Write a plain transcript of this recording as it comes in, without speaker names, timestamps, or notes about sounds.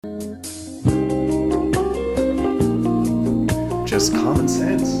just common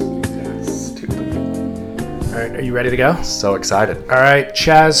sense. All right, are you ready to go? So excited. All right,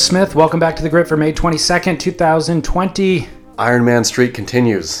 Chaz Smith, welcome back to The Grit for May 22nd, 2020. Ironman Street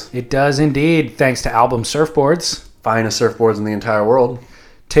continues. It does indeed, thanks to Album Surfboards. Finest surfboards in the entire world.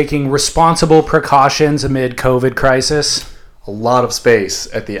 Taking responsible precautions amid COVID crisis. A lot of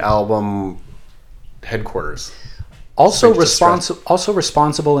space at the Album headquarters. Also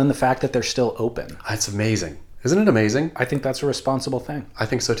responsible in the fact that they're still open. That's amazing. Isn't it amazing? I think that's a responsible thing. I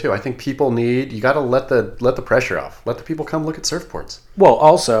think so too. I think people you got to let the pressure off. Let the people come look at surfboards. Well,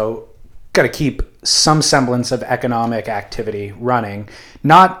 also, got to keep some semblance of economic activity running.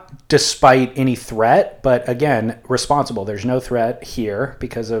 Not despite any threat, but again, responsible. There's no threat here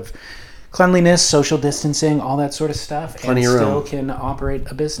because of cleanliness, social distancing, all that sort of stuff. Plenty and of still room. Can operate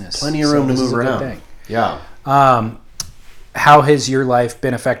a business. Plenty of room to this move is a good around. thing. Yeah. How has your life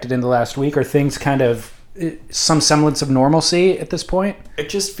been affected in the last week? Are things kind of some semblance of normalcy at this point? It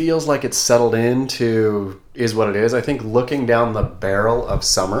just feels like it's settled into is what it is. I think looking down the barrel of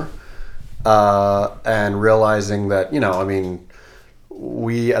summer and realizing that,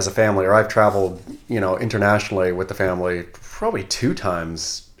 we as a family, or I've traveled, internationally with the family probably 2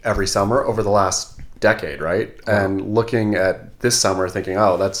 times every summer over the last decade, right? Wow. And looking at this summer thinking,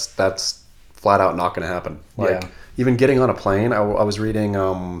 oh, that's flat out not going to happen. Like even getting on a plane, I was reading...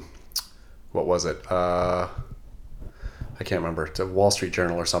 what was it? I can't remember. It's a Wall Street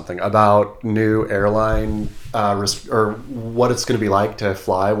Journal or something about new airline or what it's going to be like to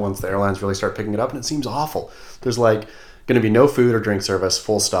fly once the airlines really start picking it up. And it seems awful. There's going to be no food or drink service,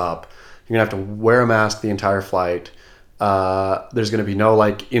 full stop. You're going to have to wear a mask the entire flight. There's going to be no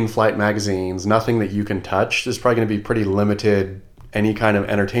in-flight magazines, nothing that you can touch. There's probably going to be pretty limited any kind of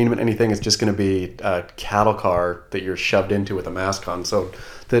entertainment, anything. It's just going to be a cattle car that you're shoved into with a mask on. So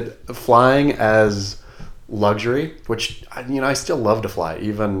that flying as luxury, which, I still love to fly,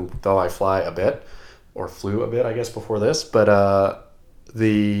 even though I fly a bit, or flew a bit, I guess, before this. But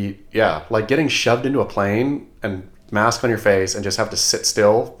getting shoved into a plane and mask on your face and just have to sit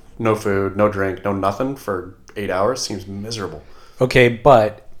still, no food, no drink, no nothing for 8 hours seems miserable. Okay,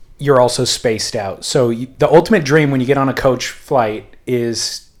 but you're also spaced out. So the ultimate dream when you get on a coach flight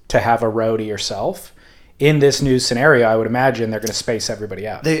is to have a row to yourself. In this new scenario, I would imagine they're going to space everybody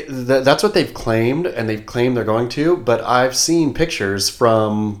out. That's what they've claimed, and they've claimed they're going to. But I've seen pictures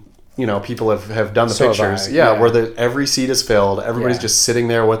from, people have done the pictures. Where every seat is filled. Everybody's just sitting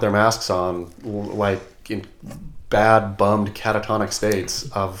there with their masks on, in bad, bummed, catatonic states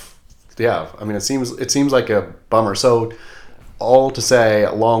of, it seems like a bummer. So all to say,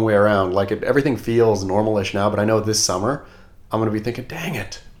 a long way around, everything feels normal-ish now, but I know this summer I'm going to be thinking, dang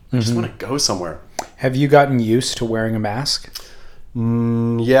it, I just want to go somewhere. Have you gotten used to wearing a mask?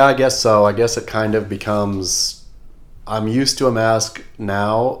 Yeah, I guess so. I guess it kind of becomes, I'm used to a mask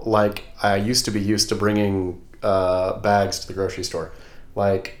now, like I used to be used to bringing bags to the grocery store.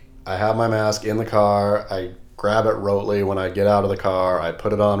 I have my mask in the car, I grab it rotely when I get out of the car, I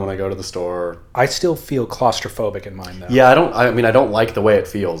put it on when I go to the store. I still feel claustrophobic in mine, though. Yeah, I don't like the way it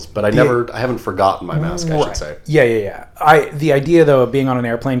feels, but I haven't forgotten my mask, I should say. Yeah. The idea, though, of being on an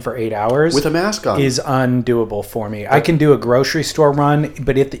airplane for 8 hours with a mask on is undoable for me. I can do a grocery store run,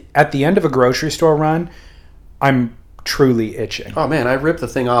 but at the end of a grocery store run, I'm truly itching. Oh man, I rip the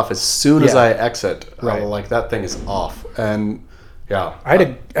thing off as soon as I exit. Right. That thing is off. And yeah.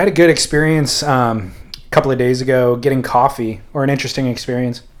 I had a good experience couple of days ago getting coffee, or an interesting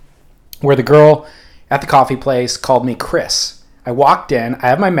experience, where the girl at the coffee place called me Chris. I walked in, I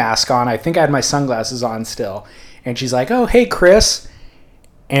have my mask on, I think I had my sunglasses on still, and she's like, oh, hey, Chris.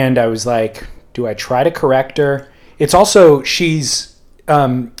 And I was like, do I try to correct her? It's also, it's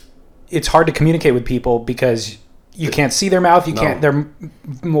hard to communicate with people because you can't see their mouth, their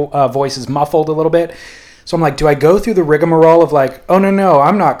voice is muffled a little bit. So I'm like, do I go through the rigmarole of oh, no,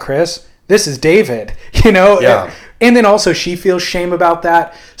 I'm not Chris. This is David, Yeah. And then also she feels shame about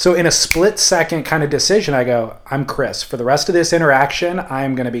that. So in a split second kind of decision, I go, I'm Chris. For the rest of this interaction,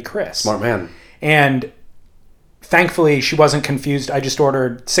 I'm going to be Chris. Smart man. And thankfully she wasn't confused. I just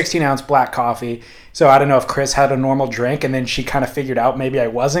ordered 16-ounce black coffee. So I don't know if Chris had a normal drink, and then she kind of figured out maybe I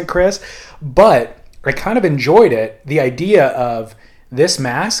wasn't Chris. But I kind of enjoyed it. The idea of this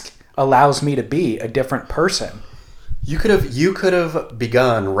mask allows me to be a different person. You could have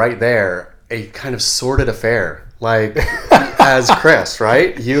begun right there a kind of sordid affair, as Chris,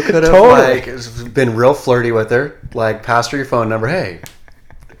 right? You could have been real flirty with her, passed her your phone number. Hey,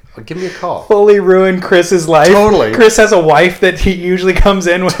 give me a call. Fully ruined Chris's life. Totally. Chris has a wife that he usually comes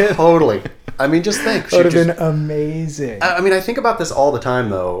in with. Totally. Just think. That would have been amazing. I think about this all the time,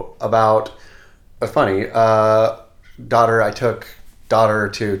 though, about, funny, I took daughter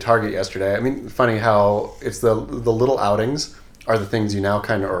to Target yesterday. I mean, funny how it's the little outings are the things you now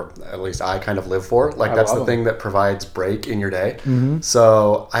kind of, or at least I kind of live for. Like that's the thing that provides break in your day.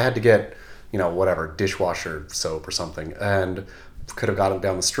 So I had to get, whatever, dishwasher soap or something, and could have gotten it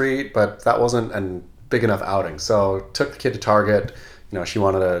down the street, but that wasn't a big enough outing. So took the kid to Target. She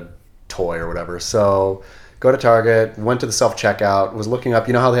wanted a toy or whatever. So go to Target, went to the self-checkout, was looking up,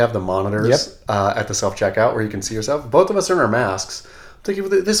 how they have the monitors at the self-checkout where you can see yourself. Both of us are in our masks. I'm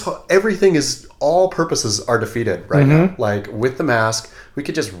thinking everything is, all purposes are defeated right now. Like with the mask, we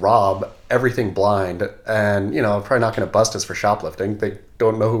could just rob everything blind and, probably not going to bust us for shoplifting. They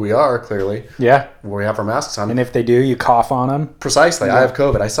don't know who we are, clearly. Yeah. We have our masks on. And if they do, you cough on them. Precisely. Yeah. I have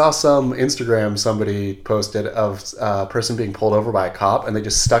COVID. I saw some Instagram somebody posted of a person being pulled over by a cop, and they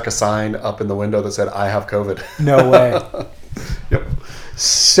just stuck a sign up in the window that said, "I have COVID." No way. Yep.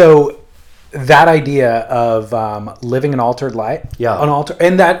 So that idea of living an altered life,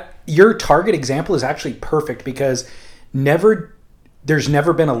 and that your Target example is actually perfect because there's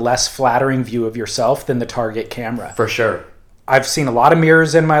never been a less flattering view of yourself than the Target camera. For sure. I've seen a lot of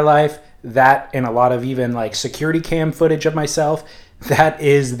mirrors in my life, that and a lot of even like security cam footage of myself. That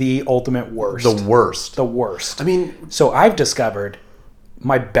is the ultimate worst. The worst. The worst. I mean, so I've discovered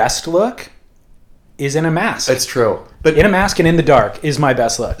my best look is in a mask. It's true. But in a mask and in the dark is my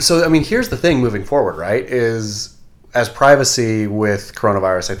best look. So, I mean, here's the thing moving forward, right, is as privacy with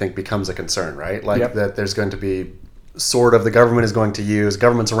coronavirus, I think, becomes a concern, right? Like that there's going to be the government is going to use,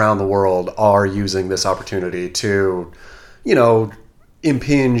 governments around the world are using this opportunity to,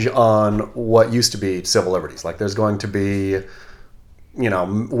 impinge on what used to be civil liberties. Like there's going to be,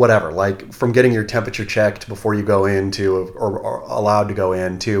 whatever, like from getting your temperature checked before you go into or allowed to go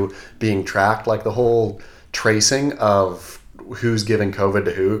into being tracked, like the whole tracing of who's giving COVID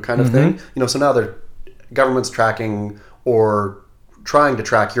to who kind of thing. So now the government's tracking or trying to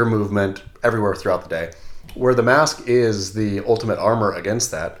track your movement everywhere throughout the day, where the mask is the ultimate armor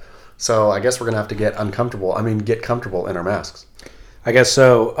against that. So I guess we're going to have to get comfortable in our masks. I guess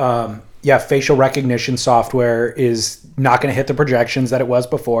so. Facial recognition software is not going to hit the projections that it was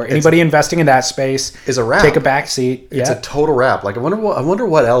before. Anybody investing in that space is a wrap. Take a back seat. It's a total wrap. Like I wonder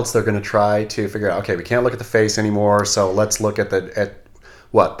what else they're going to try to figure out. Okay, we can't look at the face anymore, so let's look at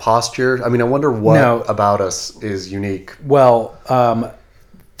what posture. I mean, I wonder what about us is unique. Well,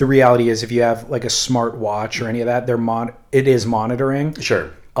 the reality is, if you have like a smart watch or any of that, it is monitoring. Sure.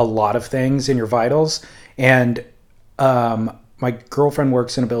 A lot of things in your vitals, and my girlfriend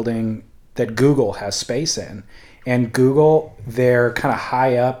works in a building that Google has space in, and Google, their kind of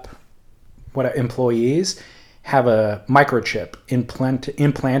high up employees have a microchip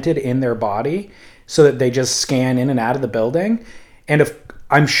implanted in their body so that they just scan in and out of the building. And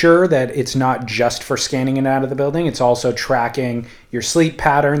I'm sure that it's not just for scanning in and out of the building. It's also tracking your sleep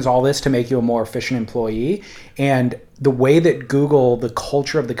patterns, all this to make you a more efficient employee. And the way that Google, the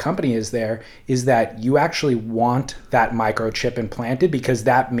culture of the company is there, is that you actually want that microchip implanted because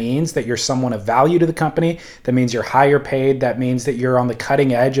that means that you're someone of value to the company. That means you're higher paid. That means that you're on the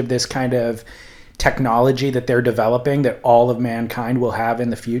cutting edge of this kind of technology that they're developing that all of mankind will have in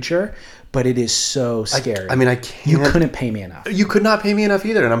the future. But it is so scary. I can't. You couldn't pay me enough. You could not pay me enough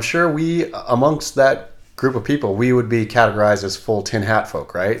either. And I'm sure amongst that group of people, we would be categorized as full tin hat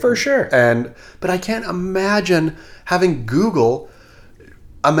folk, right? For sure. But I can't imagine having Google,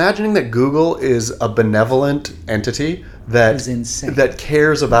 imagining that Google is a benevolent entity that is insane, that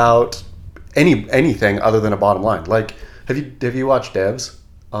cares about anything other than a bottom line. Like, have you watched Devs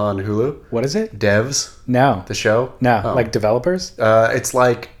on Hulu? What is it? Devs? No. The show? No. Like developers? It's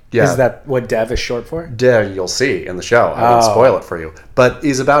like, yeah. Is that what dev is short for? Dev, you'll see in the show. I won't spoil it for you. But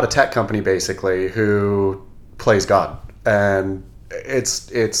he's about a tech company, basically, who plays God. And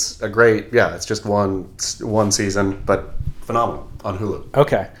it's a great, it's just one season, but phenomenal on Hulu.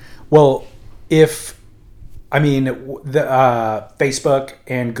 Okay. Well, Facebook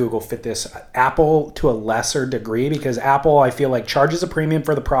and Google fit this. Apple to a lesser degree, because Apple, I feel like, charges a premium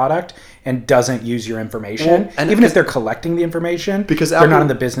for the product and doesn't use your information, even if they're collecting the information, because they're not in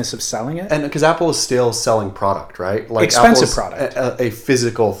the business of selling it. And because Apple is still selling product, right? Like expensive product, a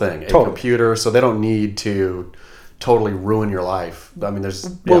physical thing, a computer, so they don't need to totally ruin your life. I mean,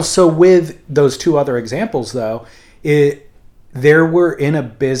 well, so with those two other examples, though, we're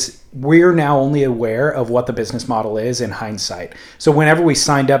now only aware of what the business model is in hindsight. So whenever we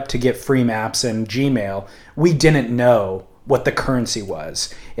signed up to get free maps and Gmail, we didn't know what the currency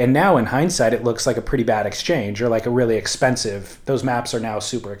was. And now in hindsight, it looks like a pretty bad exchange, or like a really expensive. Those maps are now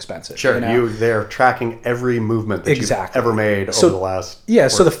super expensive. Sure, they're tracking every movement that you've ever made over the last... Yeah,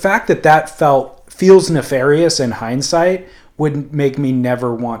 so the fact that felt feels nefarious in hindsight would make me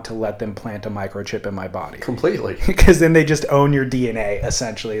never want to let them plant a microchip in my body. Completely. Because then they just own your DNA,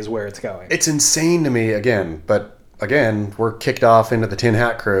 essentially, is where it's going. It's insane to me again, but again, we're kicked off into the tin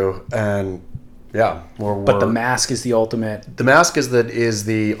hat crew, and yeah, but the mask is the ultimate. The mask is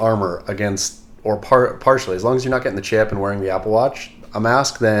the armor against, or partially, as long as you're not getting the chip and wearing the Apple Watch, a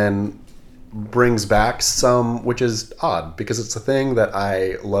mask then brings back some, which is odd because it's a thing that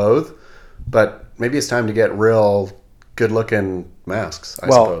I loathe, but maybe it's time to get real good looking masks, I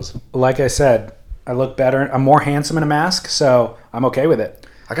suppose. Like I said, I look better. I'm more handsome in a mask, so I'm okay with it.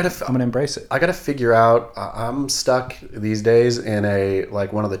 I'm going to embrace it. I got to figure out, I'm stuck these days in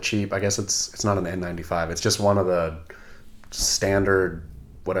one of the cheap, I guess it's not an N95. It's just one of the standard,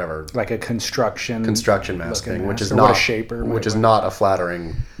 whatever. Like a construction mask thing, which is not a shaper, which is not a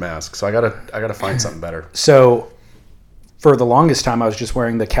flattering mask. So I got to find something better. So for the longest time, I was just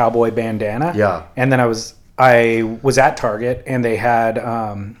wearing the cowboy bandana. Yeah. And then I was at Target, and they had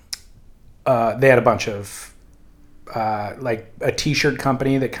a bunch of like a t-shirt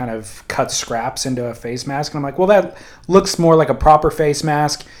company that kind of cuts scraps into a face mask. And I'm like, well, that looks more like a proper face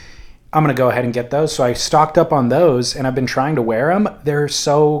mask. I'm going to go ahead and get those. So I stocked up on those, and I've been trying to wear them. They're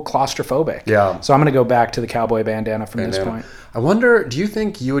so claustrophobic. Yeah. So I'm going to go back to the cowboy bandana from this point. I wonder, do you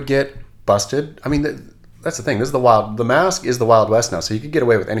think you would get busted? I mean, that's the thing. The mask is the Wild West now, so you could get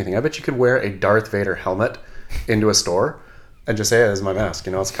away with anything. I bet you could wear a Darth Vader helmet into a store and just say, hey, this is my mask.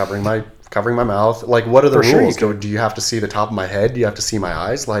 You know, it's covering my mouth. Like, what are the rules? Do you have to see the top of my head? Do you have to see my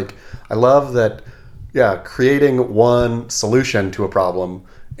eyes? Like, I love that, creating one solution to a problem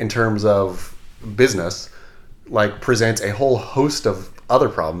in terms of business, like, presents a whole host of other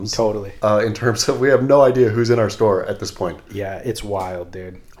problems. Totally. In terms of, we have no idea who's in our store at this point. Yeah, it's wild,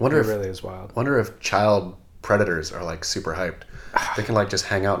 dude. It really is wild. I wonder if child predators are, like, super hyped. They can, like, just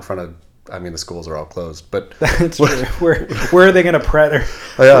hang out in front of, I mean, the schools are all closed, but that's true. Where are they going to predator?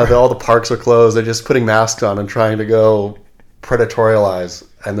 Oh, yeah, all the parks are closed. They're just putting masks on and trying to go predatorialize,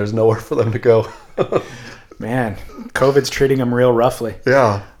 and there's nowhere for them to go. Man, COVID's treating them real roughly.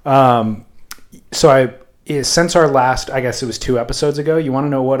 Yeah. So since our last, I guess it was 2 episodes ago, you want to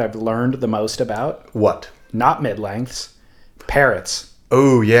know what I've learned the most about? What? Not mid-lengths, parrots.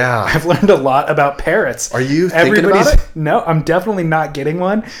 Oh, yeah. I've learned a lot about parrots. Are you thinking about it? No, I'm definitely not getting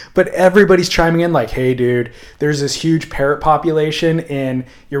one. But everybody's chiming in like, hey, dude, there's this huge parrot population in,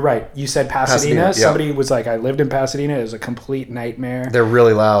 you're right, you said Pasadena. Yep. Somebody was like, I lived in Pasadena. It was a complete nightmare. They're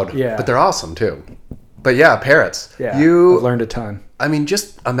really loud. Yeah. But they're awesome, too. But yeah, parrots. Yeah, I've learned a ton. I mean,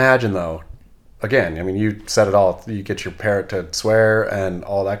 just imagine, though. Again, I mean, you said it all. You get your parrot to swear and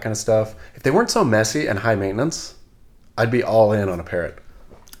all that kind of stuff. If they weren't so messy and high maintenance, I'd be all in on a parrot.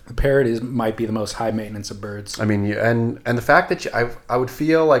 A parrot might be the most high maintenance of birds. I mean, and the fact that I would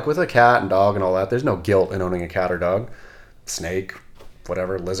feel like with a cat and dog and all that, there's no guilt in owning a cat or dog, snake,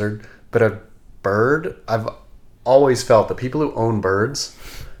 whatever, lizard. But a bird, I've always felt that people who own birds,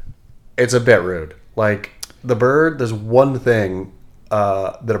 it's a bit rude. Like, the bird, there's one thing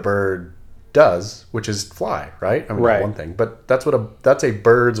that a bird does, which is fly, right? I mean, right. One thing, but that's a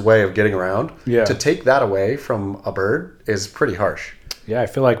bird's way of getting around. Yeah. To take that away from a bird is pretty harsh. Yeah, I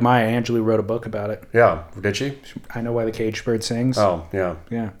feel like Maya Angelou wrote a book about it. Yeah, did she? I Know Why the Caged Bird Sings. Oh, yeah.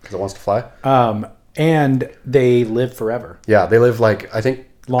 Yeah. Because it wants to fly? And they live forever. Yeah, they live like, I think,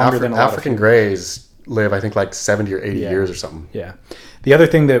 longer than a lot African greys live, I think, like 70 or 80 years or something. Yeah. The other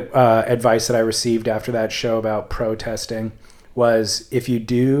thing that advice that I received after that show about protesting was, if you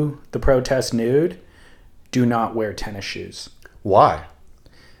do the protest nude, do not wear tennis shoes. Why?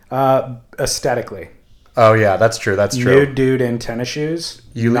 Aesthetically. Oh, yeah, that's true. That's true. Nude dude in tennis shoes,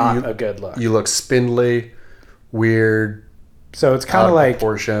 not a good look. You look spindly, weird. So it's kind of like,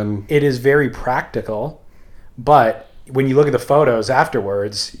 proportion. It is very practical, but when you look at the photos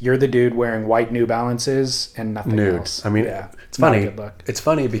afterwards, you're the dude wearing white New Balances and nothing else. I mean, it's funny. It's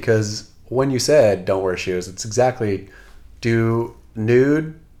funny because when you said don't wear shoes, it's exactly, do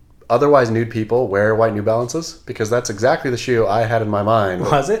otherwise nude people wear white New Balances? Because that's exactly the shoe I had in my mind.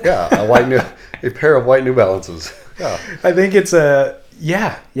 Was it? Yeah, a pair of white New Balances. Yeah. I think it's that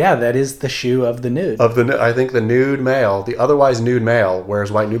is the shoe of the nude. I think the nude male, the otherwise nude male,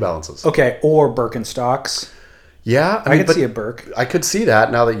 wears white New Balances. Okay, or Birkenstocks. Yeah, I could see a Birk. I could see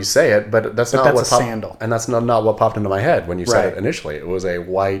that now that you say it, but that's a sandal, and that's not what popped into my head when you said it initially. It was a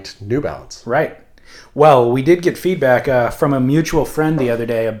white New Balance. Right. Well, we did get feedback from a mutual friend the other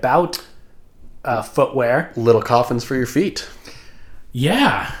day about footwear. Little coffins for your feet.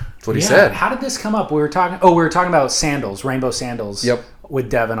 Yeah. That's what he said. How did this come up? We were talking about sandals, rainbow sandals. Yep. With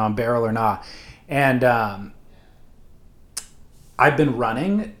Devin on Barrel or Not. And I've been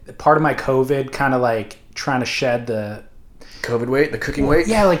running. Part of my COVID kind of like trying to shed the COVID weight, the cooking weight?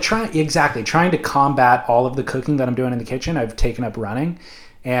 Yeah, like trying to combat all of the cooking that I'm doing in the kitchen. I've taken up running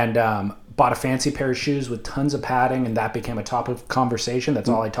and bought a fancy pair of shoes with tons of padding, and that became a topic of conversation. That's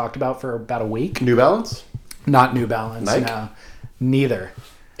all I talked about for about a week. New Balance? Not New Balance. Nike? No. Neither.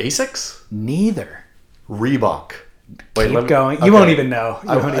 Asics? Neither. Reebok. Keep going. You won't even know.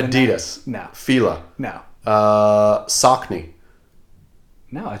 Adidas. No. Fila. No. Saucony.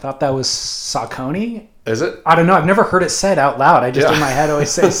 No, I thought that was Saucony. Is it? I don't know. I've never heard it said out loud. I just in my head always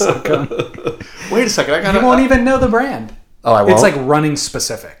say Saucony. Wait a second. You won't even know the brand. Oh, I won't? It's like running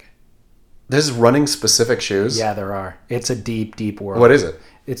specific. There's running specific shoes? Yeah, there are. It's a deep, deep world. What is it?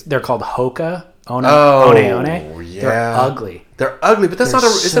 They're called Hoka. One. Yeah. They're ugly. They're ugly, but that's not a...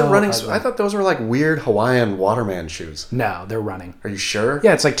 Is it running... Ugly. I thought those were like weird Hawaiian waterman shoes. No, they're running. Are you sure?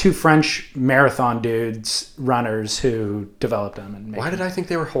 Yeah, it's like two French marathon dudes, runners, who developed them. And Why did I think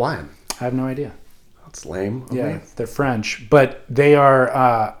they were Hawaiian? I have no idea. That's lame. Yeah, they're French. But they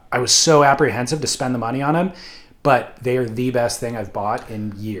are... I was so apprehensive to spend the money on them, but they are the best thing I've bought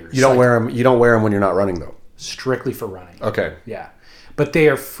in years. You don't wear them. You don't wear them when you're not running, though. Strictly for running. Okay. Yeah. But they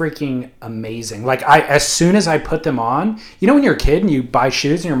are freaking amazing. Like as soon as I put them on, you know when you're a kid and you buy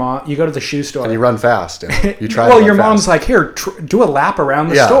shoes and you go to the shoe store and you run fast. And you try. Well, your mom's like, here, do a lap around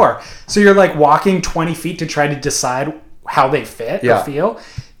the store. So you're like walking 20 feet to try to decide how they fit or feel.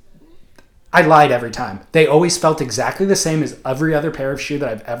 I lied every time. They always felt exactly the same as every other pair of shoe that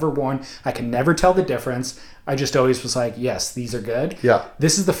I've ever worn. I can never tell the difference. I just always was like, yes, these are good. Yeah.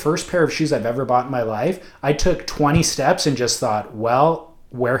 This is the first pair of shoes I've ever bought in my life. I took 20 steps and just thought, well,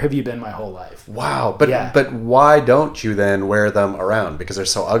 where have you been my whole life? Wow. But why don't you then wear them around? Because they're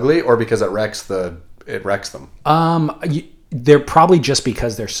so ugly, or because it wrecks them? They're probably just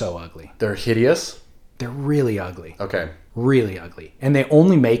because they're so ugly. They're hideous? They're really ugly. Okay. Really ugly. And they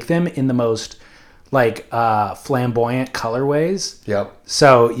only make them in the most like flamboyant colorways. Yep.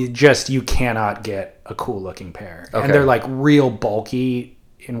 So you cannot get a cool looking pair. Okay. And they're like real bulky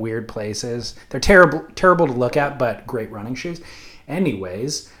in weird places. They're terrible to look at, but great running shoes.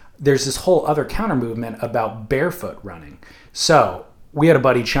 Anyways, there's this whole other counter movement about barefoot running. So we had a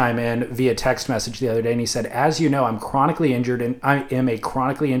buddy chime in via text message the other day, and he said, as you know, I am a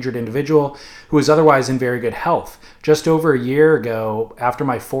chronically injured individual who is otherwise in very good health. Just over a year ago, after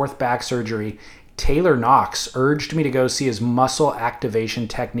my 4th back surgery, Taylor Knox urged me to go see his muscle activation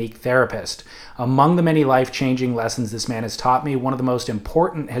technique therapist. Among the many life-changing lessons this man has taught me, one of the most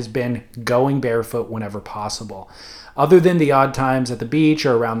important has been going barefoot whenever possible. Other than the odd times at the beach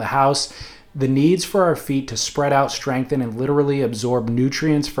or around the house, the needs for our feet to spread out, strengthen, and literally absorb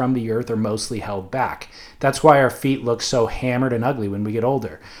nutrients from the earth are mostly held back. That's why our feet look so hammered and ugly when we get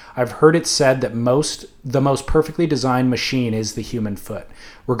older. I've heard it said that the most perfectly designed machine is the human foot.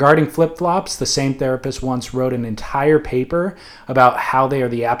 Regarding flip-flops, the same therapist once wrote an entire paper about how they are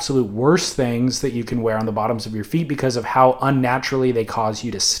the absolute worst things that you can wear on the bottoms of your feet because of how unnaturally they cause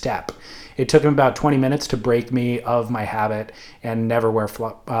you to step. It took him about 20 minutes to break me of my habit and never wear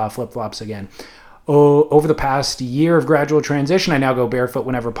flip-flops again. Over the past year of gradual transition, I now go barefoot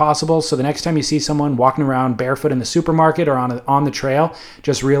whenever possible. So the next time you see someone walking around barefoot in the supermarket or on the trail,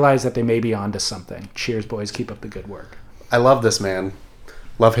 just realize that they may be onto something. Cheers, boys. Keep up the good work. I love this man.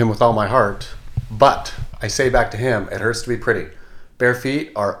 Love him with all my heart. But I say back to him, it hurts to be pretty. Bare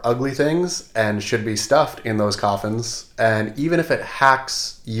feet are ugly things and should be stuffed in those coffins. And even if it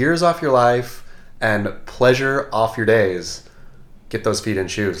hacks years off your life and pleasure off your days, get ththose feet in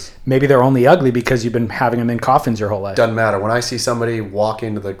shoes. Maybe they're only ugly because you've been having them in coffins your whole life. Doesn't matter. When I see somebody walk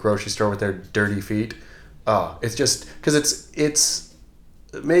into the grocery store with their dirty feet, it's just because it's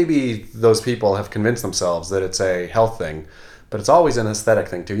maybe those people have convinced themselves that it's a health thing, but it's always an aesthetic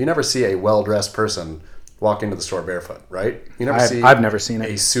thing too. You never see a well-dressed person walk into the store barefoot, right? You never see. I've never seen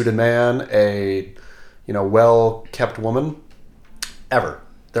it. A suited man, a well-kept woman, ever.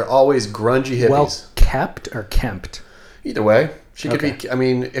 They're always grungy hippies. Well-kept or kempt? Either way, she could be. I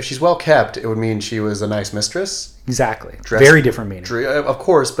mean, if she's well-kept, it would mean she was a nice mistress. Exactly. Very different meaning. Of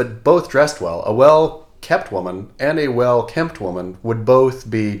course, but both dressed well. A well-kept woman and a well-kempt woman would both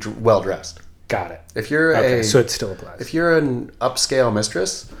be well-dressed. Got it. If you're so it still applies. If you're an upscale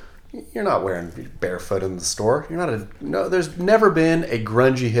mistress, you're not wearing barefoot in the store. There's never been a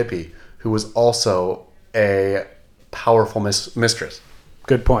grungy hippie who was also a powerful mistress.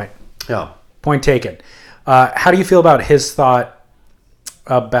 Good point. Yeah. Point taken. How do you feel about his thought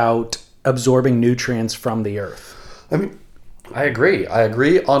about absorbing nutrients from the earth? I mean, I agree. I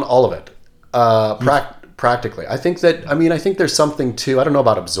agree on all of it. Practically. I think there's something to, I don't know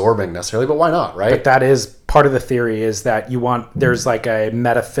about absorbing necessarily, but why not, right? But that is part of the theory is that there's like a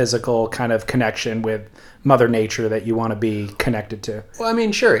metaphysical kind of connection with Mother Nature that you want to be connected to. Well, I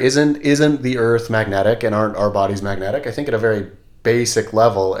mean, sure. Isn't the Earth magnetic and aren't our bodies magnetic? I think at a very basic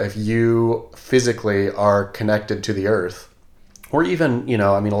level, if you physically are connected to the Earth, or even,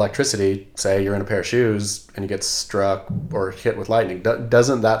 electricity, say you're in a pair of shoes and you get struck or hit with lightning,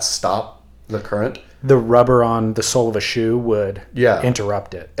 doesn't that stop the current? The rubber on the sole of a shoe would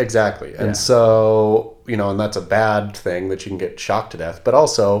interrupt it. Exactly. And so, and that's a bad thing that you can get shocked to death. But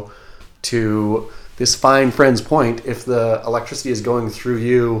also, to this fine friend's point, if the electricity is going through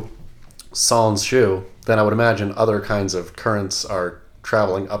you, sans shoe, then I would imagine other kinds of currents are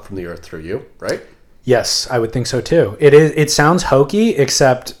traveling up from the Earth through you, right? Yes, I would think so too. It sounds hokey,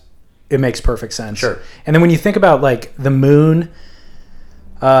 except it makes perfect sense. Sure. And then when you think about like the moon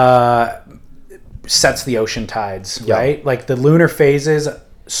sets the ocean tides, right? Like the lunar phases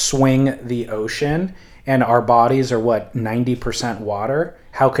swing the ocean, and our bodies are 90% water.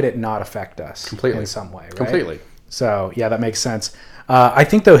 How could it not affect us completely in some way? Right? Completely. So yeah, that makes sense. I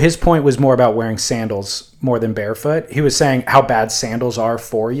think though his point was more about wearing sandals more than barefoot. He was saying how bad sandals are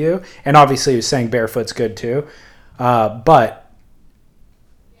for you, and obviously he was saying barefoot's good too. But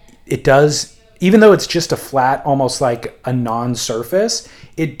it does, even though it's just a flat, almost like a non-surface,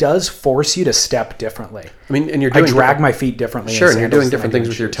 it does force you to step differently. I mean, and I drag my feet differently. Sure, and you're doing different things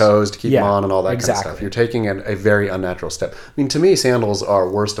with your toes to keep them on and all that kind of stuff. You're taking a very unnatural step. I mean, to me, sandals are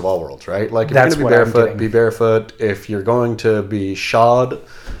worst of all worlds, right? Like, if you're going to be barefoot, be barefoot. If you're going to be shod,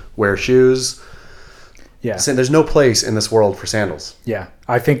 wear shoes. Yeah. So there's no place in this world for sandals. Yeah.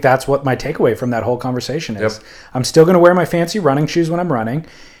 I think that's what my takeaway from that whole conversation is. Yep. I'm still going to wear my fancy running shoes when I'm running.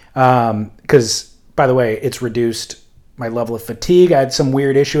 Because, by the way, it's reduced my level of fatigue. I had some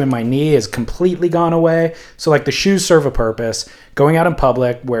weird issue in my knee, has completely gone away. So like the shoes serve a purpose. Going out in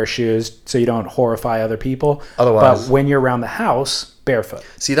public, wear shoes so you don't horrify other people. Otherwise, but when you're around the house, barefoot.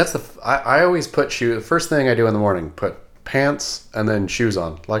 See, that's I always put the first thing I do in the morning, put pants and then shoes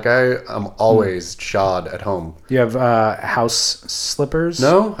on. Like I'm always shod at home. Do you have house slippers?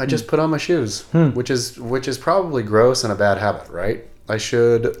 No, I just put on my shoes, which is probably gross and a bad habit, right? I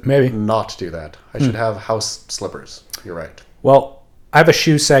should maybe not do that. I should have house slippers. You're right. Well, I have a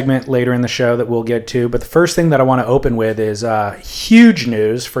shoe segment later in the show that we'll get to, but the first thing that I want to open with is huge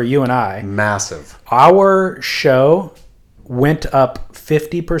news for you and I. Massive. Our show went up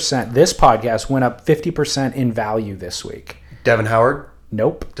 50%. This podcast went up 50% in value this week. Devin Howard?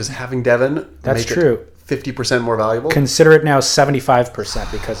 Nope. Does having Devin make true. It 50% more valuable? Consider it now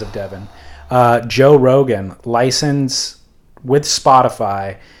 75% because of Devin. Joe Rogan, license with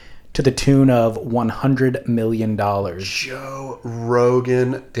Spotify to the tune of $100 million. Joe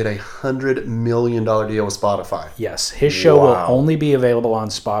Rogan did $100 million deal with Spotify. Yes. His show will only be available on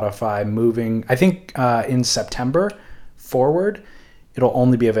Spotify moving, I think, in September forward. It'll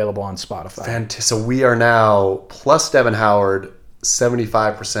only be available on Spotify. Fantastic. So we are now, plus Devin Howard,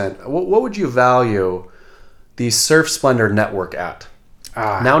 75%. What would you value the Surf Splendor network at?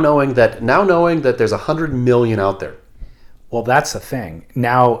 Now knowing that there's 100 million out there. Well, that's the thing.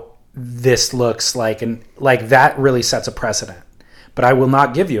 Now this looks like that really sets a precedent. But I will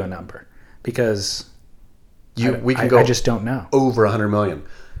not give you a number because I just don't know. Over 100 million.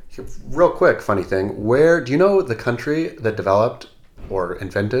 Real quick, funny thing. Do you know the country that developed or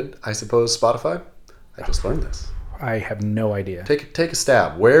invented, I suppose, Spotify? I just learned this. I have no idea. Take a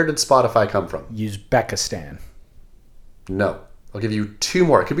stab. Where did Spotify come from? Uzbekistan. No. I'll give you two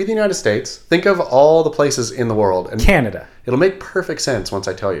more. It could be the United States. Think of all the places in the world. And Canada. It'll make perfect sense once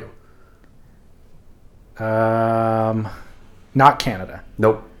I tell you. Not Canada.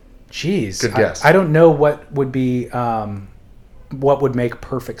 Nope. Jeez. Good guess. I don't know what would be what would make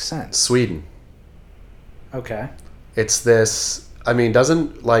perfect sense. Sweden. Okay. It's this,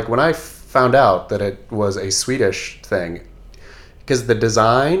 when I found out that it was a Swedish thing, because the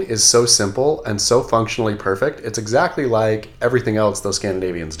design is so simple and so functionally perfect, it's exactly like everything else those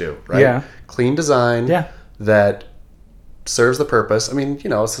Scandinavians do, right? Yeah. Clean design that serves the purpose. I mean,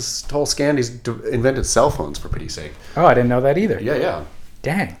 it's this whole Scandis invented cell phones, for pity's sake. Oh, I didn't know that either. Yeah.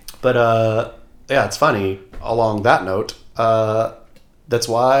 Dang. But, it's funny, along that note, that's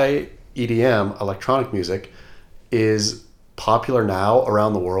why EDM, electronic music, is popular now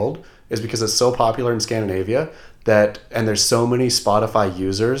around the world, is because it's so popular in Scandinavia and there's so many Spotify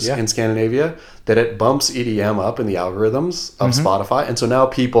users in Scandinavia that it bumps EDM up in the algorithms of Spotify. And so now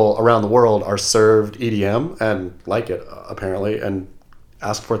people around the world are served EDM and like it, apparently, and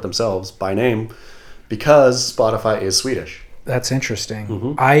ask for it themselves by name because Spotify is Swedish. That's interesting.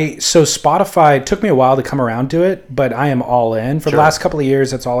 So Spotify, it took me a while to come around to it, but I am all in. For the last couple of years,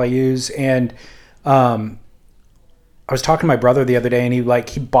 that's all I use. And I was talking to my brother the other day, and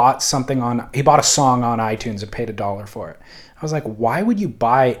he bought a song on iTunes and paid $1 for it. I was like, why would you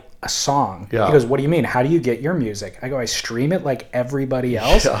buy a song? Yeah. He goes, what do you mean? How do you get your music? I go, I stream it like everybody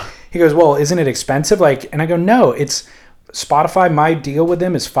else. Yeah. He goes, well, isn't it expensive? And I go, no, it's Spotify. My deal with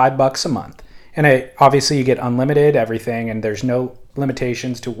them is $5 a month. And obviously you get unlimited everything, and there's no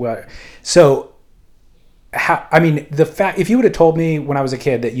limitations to what. So if you would have told me when I was a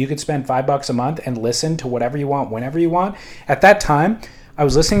kid that you could spend $5 a month and listen to whatever you want, whenever you want, at that time, I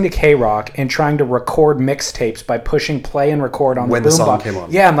was listening to K-Rock and trying to record mixtapes by pushing play and record on when the the song boombox. came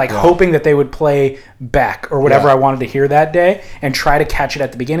on. Yeah, I'm hoping that they would play Beck or whatever I wanted to hear that day and try to catch it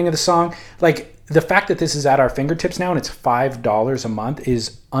at the beginning of the song. The fact that this is at our fingertips now and it's $5 a month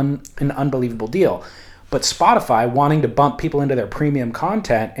is an unbelievable deal. But Spotify wanting to bump people into their premium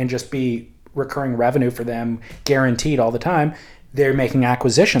content and just be recurring revenue for them guaranteed all the time, they're making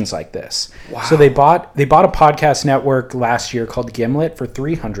acquisitions like this. Wow. So they bought a podcast network last year called Gimlet for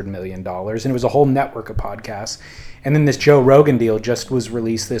 $300 million, and it was a whole network of podcasts. And then this Joe Rogan deal just was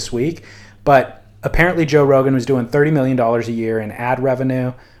released this week, but apparently Joe Rogan was doing $30 million a year in ad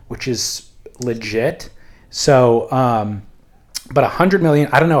revenue, which is legit. So but $100 million,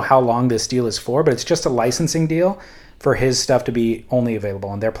 I don't know how long this deal is for, but it's just a licensing deal for his stuff to be only available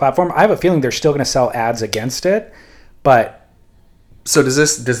on their platform. I have a feeling they're still going to sell ads against it, but... So does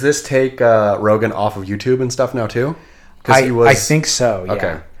this take Rogan off of YouTube and stuff now too? I think so, yeah.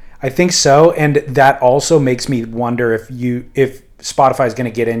 Okay. I think so, and that also makes me wonder if Spotify is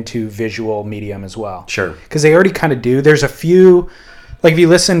going to get into visual medium as well. Sure. Because they already kind of do. There's a few... if you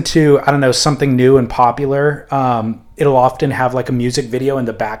listen to, I don't know, something new and popular, it'll often have a music video in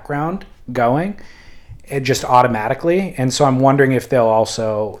the background going. It just automatically, and so I'm wondering if they'll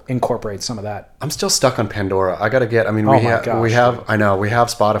also incorporate some of that. I'm still stuck on Pandora. I gotta get. We have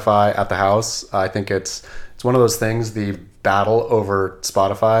Spotify at the house. I think it's one of those things. The battle over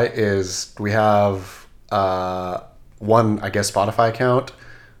Spotify is we have one, I guess, Spotify account,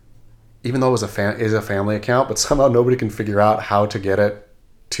 even though it is a family account, but somehow nobody can figure out how to get it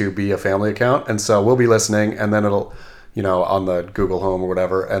to be a family account, and so we'll be listening, and then it'll. On the Google Home or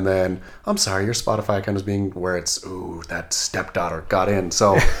whatever, and then, I'm sorry, your Spotify account is being where it's, ooh, that stepdaughter got in.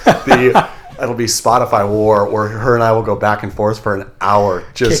 So it'll be Spotify war, where her and I will go back and forth for an hour,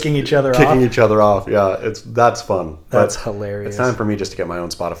 just kicking each other off. Yeah, that's fun. That's hilarious. It's time for me just to get my own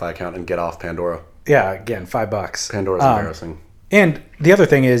Spotify account and get off Pandora. Yeah, again, $5. Pandora's embarrassing. And the other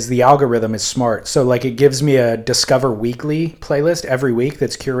thing is the algorithm is smart. So it gives me a Discover Weekly playlist every week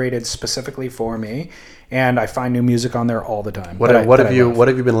that's curated specifically for me. And I find new music on there all the time. What have you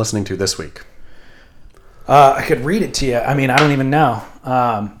been listening to this week? I could read it to you. I don't even know.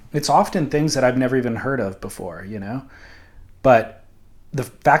 It's often things that I've never even heard of before, But the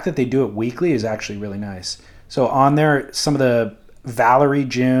fact that they do it weekly is actually really nice. So on there, some of the Valerie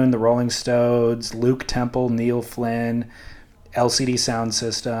June, the Rolling Stones, Luke Temple, Neil Flynn, LCD Sound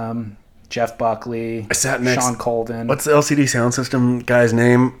System, Jeff Buckley, Sean Colvin. What's the LCD Sound System guy's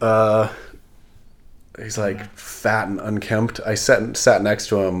name? He's fat and unkempt. I sat next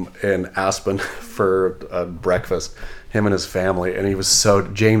to him in Aspen for breakfast, him and his family, and he was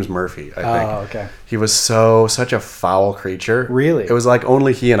James Murphy, I think. Oh, okay. He was such a foul creature. Really? It was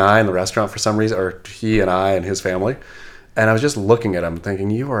only he and I in the restaurant for some reason, or he and I and his family. And I was just looking at him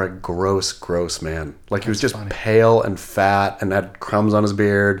thinking, you are a gross, gross man. He was just pale and fat and had crumbs on his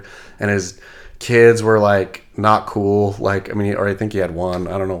beard, and his kids were not cool. Or I think he had one.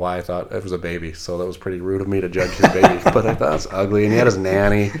 I don't know why I thought it was a baby, so that was pretty rude of me to judge his baby. But I thought it was ugly, and he had his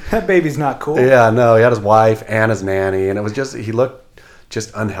nanny. That baby's not cool. Yeah, no, he had his wife and his nanny, and it was he looked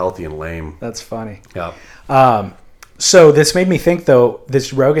just unhealthy and lame. That's funny. Yeah. So this made me think, though,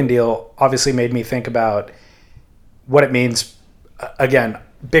 this Rogan deal obviously made me think about what it means. Again,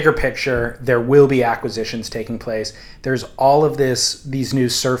 bigger picture, there will be acquisitions taking place. There's all of these new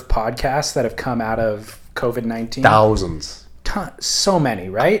surf podcasts that have come out of COVID-19. Thousands. So many,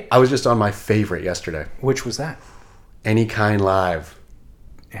 right? I was just on my favorite yesterday. Which was that? Any Kind Live.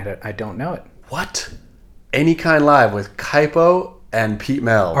 And I don't know it. What? Any Kind Live with Kaipo and Pete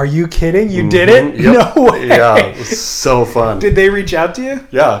Mel. Are you kidding? You did it? Yep. No way. Yeah, it was so fun. Did they reach out to you?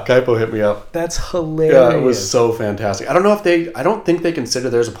 Yeah, Kaipo hit me up. That's hilarious. Yeah, it was so fantastic. I don't think they consider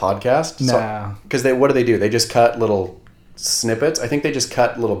theirs a podcast. No. Because what do? They just cut little snippets. I think they just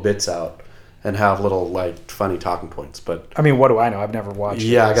cut little bits out and have little funny talking points. But what do I know? I've never watched.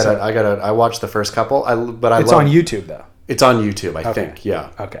 Yeah, I watched the first couple. It's on YouTube though. It's on YouTube, I think.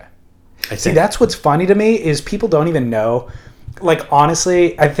 Yeah. Okay. See, that's what's funny to me is people don't even know.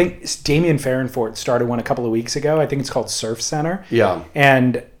 Honestly, I think Damien Farenfort started one a couple of weeks ago. I think it's called Surf Center. Yeah.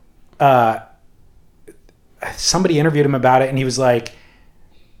 And somebody interviewed him about it, and he was like,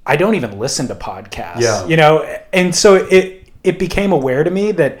 I don't even listen to podcasts. Yeah. You know, and so it became aware to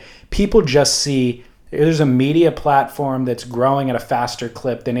me that people just see there's a media platform that's growing at a faster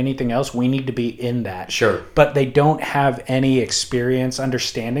clip than anything else. We need to be in that. Sure. But they don't have any experience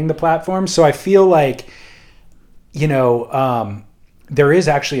understanding the platform. So I feel like, you know, there is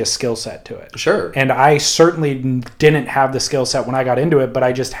actually a skill set to it. Sure. And I certainly didn't have the skill set when I got into it, but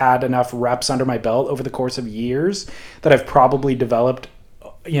I just had enough reps under my belt over the course of years that I've probably developed,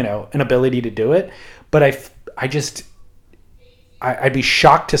 you know, an ability to do it. But I'd be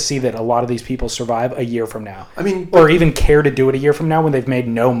shocked to see that a lot of these people survive a year from now. I mean, or even care to do it a year from now when they've made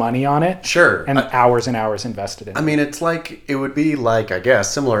no money on it. Sure. And hours and hours invested in it. I mean, it's like, it would be like, I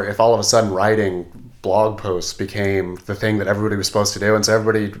guess, similar if all of a sudden writing blog posts became the thing that everybody was supposed to do. And so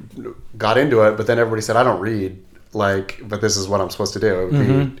everybody got into it, but then everybody said, I don't read, but this is what I'm supposed to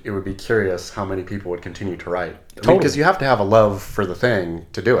do. It would be curious how many people would continue to write. Totally. Because you have to have a love for the thing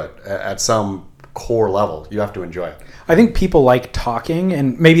to do it at some core level. You have to enjoy it. I think people like talking,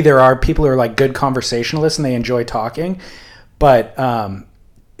 and maybe there are people who are like good conversationalists and they enjoy talking, but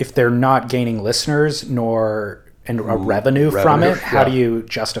if they're not gaining listeners nor a revenue from it, how do you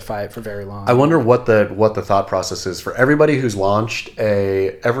justify it for very long? I wonder what the thought process is for everybody who's launched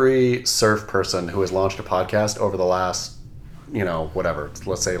every surf person who has launched a podcast over the last, you know, whatever,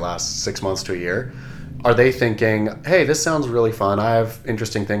 let's say last 6 months to a year. Are they thinking, hey, this sounds really fun. I have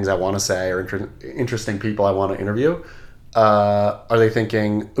interesting things I want to say or interesting people I want to interview? Are they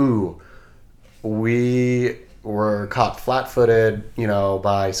thinking, ooh, we were caught flat-footed, you know,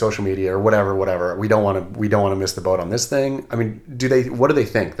 by social media or whatever. We don't want to miss the boat on this thing. I mean, what do they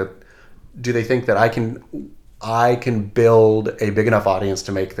think? Do they think that I can build a big enough audience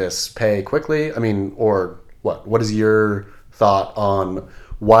to make this pay quickly? I mean, or what? What is your thought on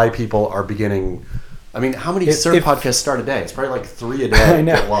why people are beginning? I mean, how many surf podcasts start a day? It's probably like 3 a day I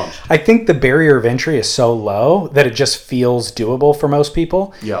know. at launch. I think the barrier of entry is so low that it just feels doable for most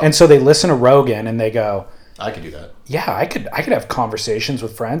people. Yeah. And so they listen to Rogan and they go, I could do that. yeah, I could have conversations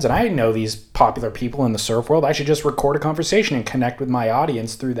with friends, and I know these popular people in the surf world. I should just record a conversation and connect with my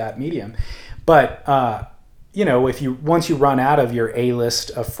audience through that medium. But you know, once you run out of your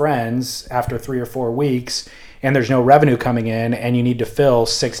A-list of friends after 3 or 4 weeks, and there's no revenue coming in, and you need to fill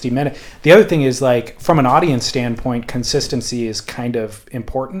 60 minutes. The other thing is, like, from an audience standpoint, consistency is kind of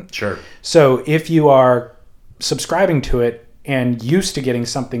important. Sure. So if you are subscribing to it and used to getting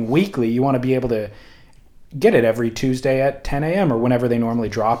something weekly, you want to be able to get it every Tuesday at 10 a.m. or whenever they normally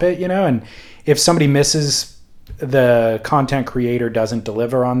drop it, you know? And if somebody misses, the content creator doesn't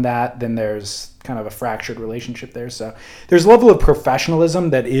deliver on that, then there's kind of a fractured relationship there. So there's a level of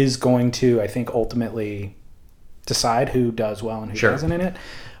professionalism that is going to, I think, ultimately decide who does well and who doesn't in it.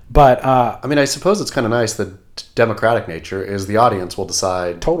 But I mean, I suppose it's kind of nice. The democratic nature is the audience will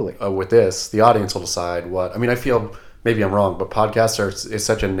decide. Totally. With this, the audience will decide what. I mean, I feel maybe I'm wrong, but podcasts is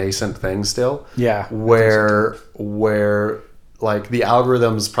such a nascent thing still. Yeah. Where like the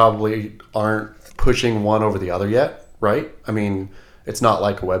algorithms probably aren't pushing one over the other yet, right? I mean, it's not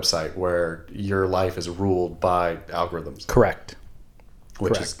like a website where your life is ruled by algorithms. Correct.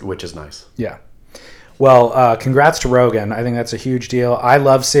 Which is nice. Yeah. Well, congrats to Rogan. I think that's a huge deal. I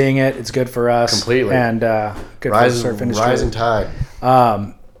love seeing it. It's good for us. Completely. And good for the surf industry. Rising tide.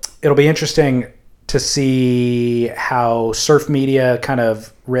 It'll be interesting to see how surf media kind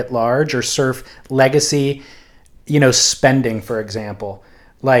of writ large, or surf legacy, you know, spending, for example.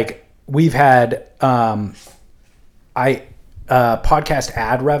 Like, we've had podcast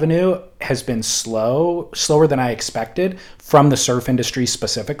ad revenue has been slower than I expected from the surf industry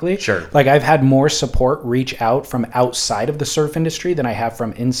specifically. Sure. Like, I've had more support reach out from outside of the surf industry than I have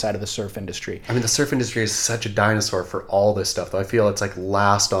from inside of the surf industry. I mean, the surf industry is such a dinosaur for all this stuff, though. I feel it's like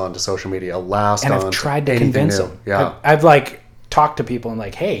last on to social media, and I've tried to convince them. Yeah. I've like talked to people and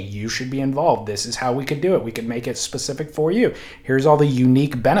like, hey, you should be involved. This is how we could do it. We could make it specific for you. Here's all the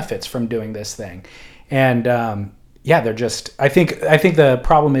unique benefits from doing this thing. And yeah, they're just, I think the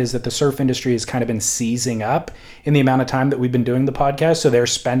problem is that the surf industry has kind of been seizing up in the amount of time that we've been doing the podcast. So their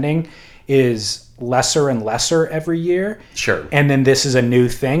spending is lesser and lesser every year. Sure. And then this is a new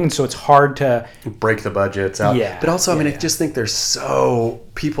thing. So it's hard to break the budgets out. Yeah. But also, I mean, I just think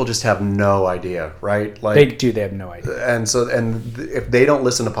people just have no idea, right? Like they have no idea. And if they don't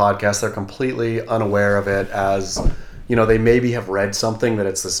listen to podcasts, they're completely unaware of it as, you know, they maybe have read something that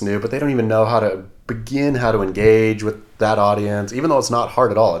it's this new, but they don't even know how to engage with that audience, even though it's not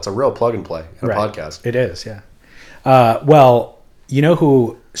hard at all. It's a real plug and play in a podcast. It is, yeah. Well, you know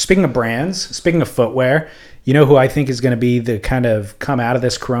who, speaking of brands, speaking of footwear, you know who I think is going to be the kind of come out of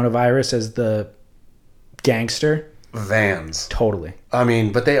this coronavirus as the gangster. Vans. Totally. I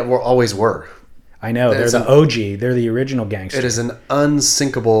mean, but always were. I know. They're the OG. They're the original gangster. It is an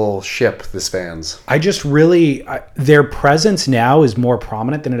unsinkable ship, this Vans. I just really... their presence now is more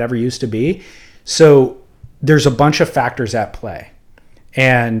prominent than it ever used to be. So there's a bunch of factors at play.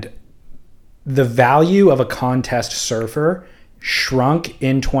 And the value of a contest surfer shrunk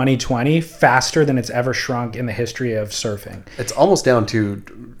in 2020 faster than it's ever shrunk in the history of surfing. It's almost down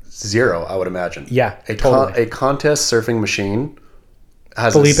to zero, I would imagine. Yeah, a contest surfing machine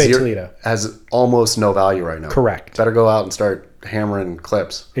has Toledo has almost no value right now. Correct. Better go out and start hammering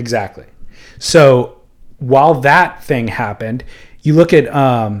clips. Exactly. So while that thing happened, you look at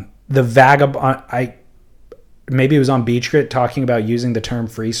the vagabond. Maybe it was on Beach Grit talking about using the term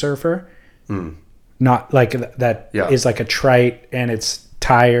free surfer. Not like that is like a trite and it's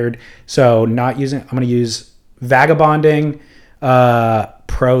tired. So not using, I'm going to use vagabonding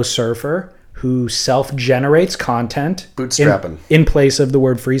pro surfer who self-generates content bootstrapping in place of the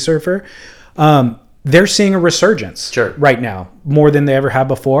word free surfer. They're seeing a resurgence right now more than they ever have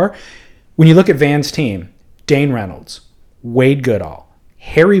before. When you look at Van's team, Dane Reynolds, Wade Goodall,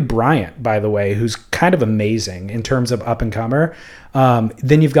 Harry Bryant, by the way, who's kind of amazing in terms of up-and-comer.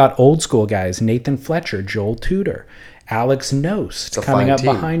 Then you've got old school guys, Nathan Fletcher, Joel Tudor, Alex Nost coming up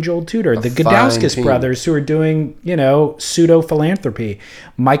behind Joel Tudor, the Gudauskas brothers who are doing, pseudo-philanthropy,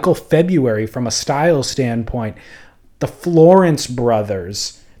 Michael February from a style standpoint, the Florence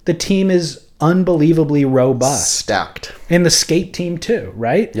brothers. The team is unbelievably robust. Stacked. And the skate team too,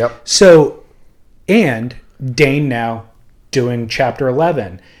 right? Yep. So, and Dane now doing Chapter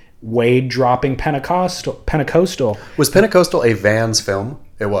 11. Wade dropping Pentecostal. Was Pentecostal a Vans film?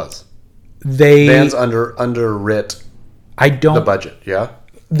 It was. Vans underwrit the budget, yeah?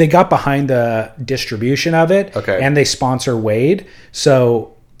 They got behind the distribution of it, and they sponsor Wade.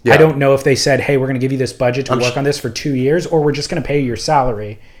 So I don't know if they said, hey, we're going to give you this budget to work on this for 2 years, or we're just going to pay you your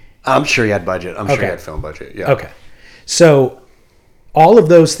salary. I'm sure he had budget. I'm sure he had film budget, yeah. Okay. So all of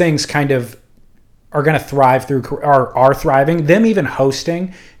those things kind of are going to thrive are thriving. Them even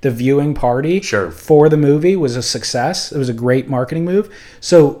hosting the viewing party for the movie was a success. It was a great marketing move.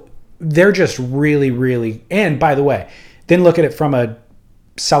 So they're just really, really, and by the way, then look at it from a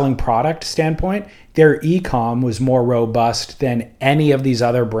selling product standpoint. Their e-com was more robust than any of these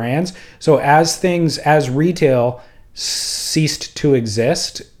other brands. So as retail ceased to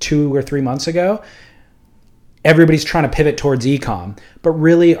exist 2 or 3 months ago, everybody's trying to pivot towards e-com. But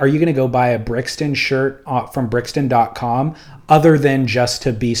really, are you going to go buy a Brixton shirt from Brixton.com other than just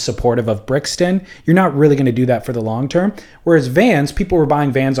to be supportive of Brixton? You're not really going to do that for the long term. Whereas Vans, people were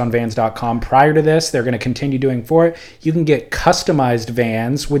buying Vans on Vans.com prior to this. They're going to continue doing for it. You can get customized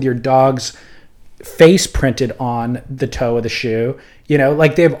Vans with your dog's face printed on the toe of the shoe. They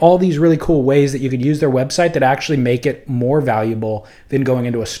have all these really cool ways that you could use their website that actually make it more valuable than going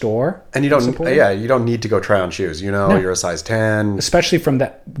into a store. And you don't need to go try on shoes. You're a size 10. Especially from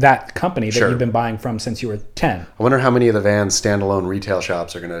that company that you've been buying from since you were 10. I wonder how many of the Vans standalone retail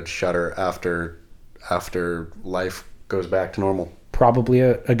shops are going to shutter after life goes back to normal. Probably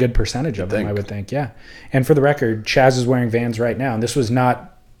a good percentage of them, I would think, yeah. And for the record, Chaz is wearing Vans right now, and this was not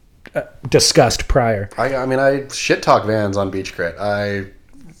discussed prior. I shit talk Vans on Beach Grit.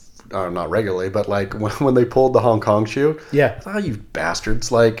 Not regularly, but like when they pulled the Hong Kong shoe. Yeah. Oh, you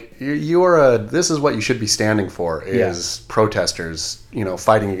bastards! Like this is what you should be standing for is protesters.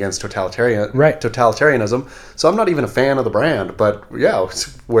 Fighting against totalitarianism. So I'm not even a fan of the brand, but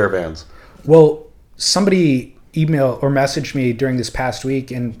wear Vans. Well, somebody emailed or messaged me during this past week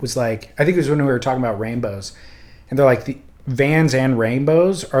and was like, I think it was when we were talking about rainbows, and they're like, the Vans and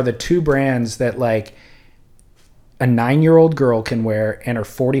Rainbows are the two brands that like a 9-year-old girl can wear and her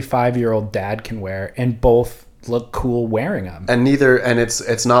 45-year-old dad can wear, and both look cool wearing them. And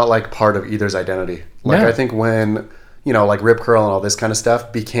it's not like part of either's identity. Like, no. I think when, like Rip Curl and all this kind of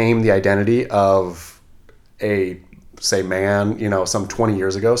stuff became the identity of a, say, man, some 20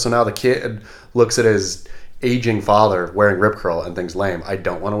 years ago. So now the kid looks at his aging father wearing Rip Curl and thinks, lame, I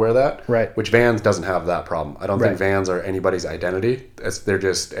don't want to wear that. Right. Which Vans doesn't have that problem. I don't think Vans are anybody's identity. They're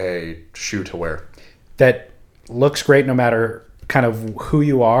just a shoe to wear. That looks great no matter kind of who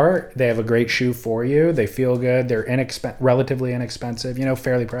you are. They have a great shoe for you. They feel good. They're relatively inexpensive,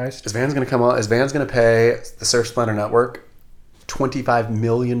 fairly priced. Is Vans going to come out? Is Vans going to pay the Surf Splendor Network $25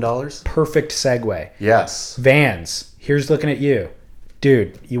 million? Perfect segue. Yes. Vans, here's looking at you.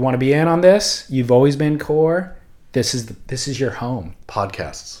 Dude, you want to be in on this? You've always been core. This is your home.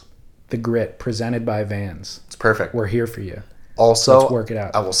 Podcasts. The Grit, presented by Vans. It's perfect. We're here for you. Also, let's work it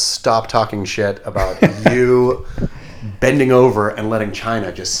out. I will stop talking shit about you bending over and letting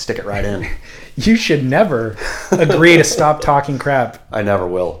China just stick it right in. You should never agree to stop talking crap. I never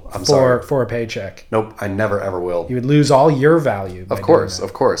will. I'm sorry. For a paycheck. Nope, I never ever will. You would lose all your value. Of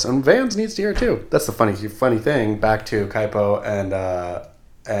course. And Vans needs to hear it too. That's the funny thing. Back to Kaipo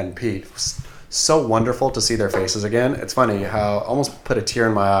and Pete. So wonderful to see their faces again. It's funny how almost put a tear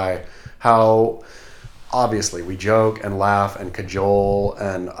in my eye. How obviously we joke and laugh and cajole,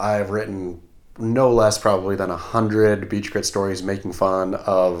 and I've written no less probably than 100 Beach Grit stories making fun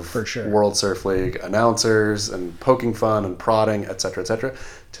of For sure. World Surf League announcers and poking fun and prodding, etc., etc.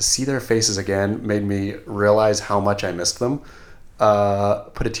 To see their faces again made me realize how much I missed them.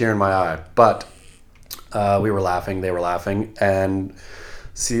 Put a tear in my eye. But we were laughing, they were laughing, and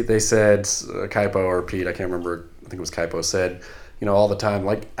they said, Kaipo or Pete, I can't remember, I think it was Kaipo, said, all the time,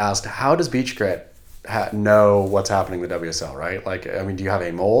 asked, how does Beach Grit know what's happening in the WSL, right? Do you have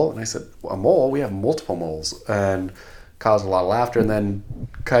a mole? And I said, a mole? We have multiple moles. And caused a lot of laughter. And then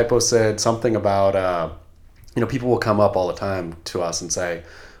Kaipo said something about, people will come up all the time to us and say,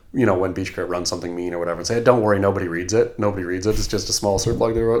 when Beach Grit runs something mean or whatever, and say, don't worry, nobody reads it. It's just a small surf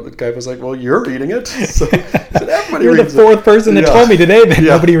blog they wrote. The guy was like, well, you're reading it. So he said, everybody You're reads the fourth person that told me today that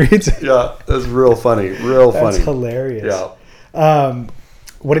nobody reads it. Yeah, that's real funny. That's hilarious. Yeah.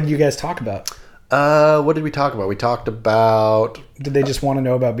 What did you guys talk about? What did we talk about? We talked about... Did they just want to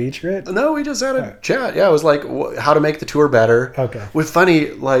know about Beach Grit? No, we just had a chat. Yeah, it was like how to make the tour better. Okay. With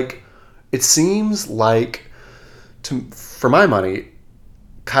funny, it seems like, for my money,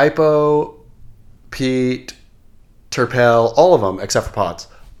 Kaipo, Pete, Turpel, all of them, except for Potts,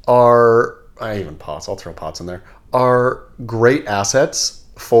 even Potts, I'll throw Potts in there, are great assets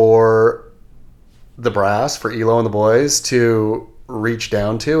for the brass, for Elo and the boys to reach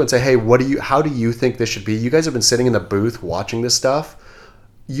down to and say, hey, how do you think this should be? You guys have been sitting in the booth watching this stuff.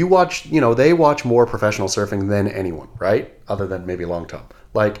 They watch more professional surfing than anyone, right? Other than maybe Long Tom.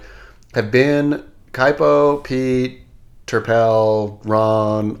 Have been Kaipo, Pete, Turpel,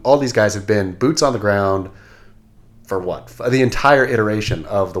 Ron, all these guys have been boots on the ground for what? For the entire iteration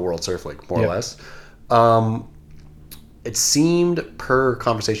of the World Surf League, more or less. It seemed, per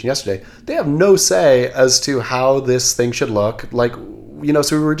conversation yesterday, they have no say as to how this thing should look.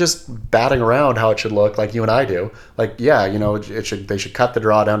 So we were just batting around how it should look, like you and I do. They should cut the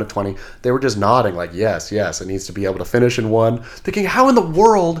draw down to 20. They were just nodding, yes, it needs to be able to finish in one. Thinking, how in the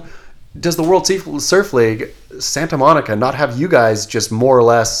world does the World Surf League, Santa Monica, not have you guys just more or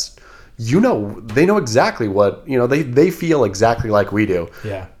less, they know exactly what, they feel exactly like we do.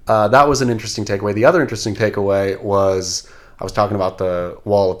 Yeah. That was an interesting takeaway. The other interesting takeaway was, I was talking about the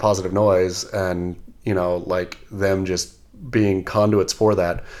wall of positive noise and, them just being conduits for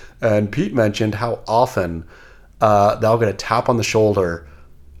that. And Pete mentioned how often they'll get a tap on the shoulder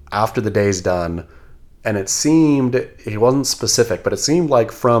after the day's done. And it seemed, he wasn't specific, but it seemed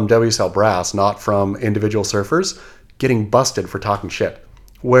like from WSL Brass, not from individual surfers, getting busted for talking shit.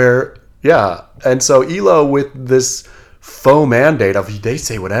 And so Elo, with this faux mandate of they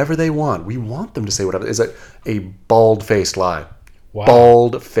say whatever they want, we want them to say whatever, is a bald-faced lie. Wow.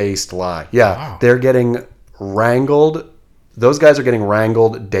 Bald-faced lie. Yeah, wow. They're getting wrangled. Those guys are getting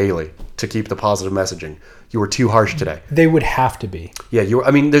wrangled daily to keep the positive messaging. You were too harsh today. They would have to be. Yeah,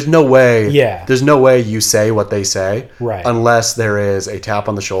 there's no way. Yeah. There's no way you say what they say, right? Unless there is a tap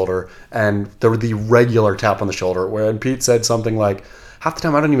on the shoulder, and the regular tap on the shoulder. Where Pete said something like, "Half the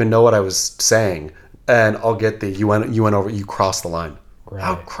time I don't even know what I was saying, and I'll get you went over, you crossed the line." Right.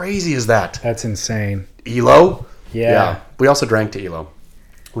 How crazy is that? That's insane. Elo. Yeah. We also drank to Elo.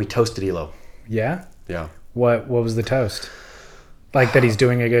 We toasted Elo. Yeah. Yeah. What was the toast? That he's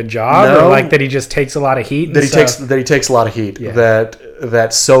doing a good job, or that he just takes a lot of heat. That he takes a lot of heat. Yeah.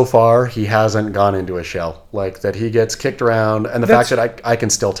 That so far he hasn't gone into a shell. That he gets kicked around, and the fact that I can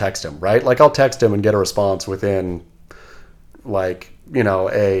still text him, right? I'll text him and get a response within,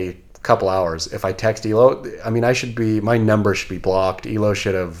 a couple hours. If I text Elo, my number should be blocked. Elo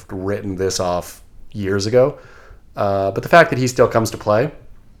should have written this off years ago. But the fact that he still comes to play.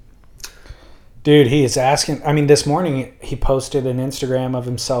 Dude, he is asking. This morning he posted an Instagram of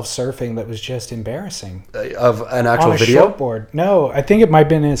himself surfing that was just embarrassing. Of an actual video? On a shortboard. No, I think it might have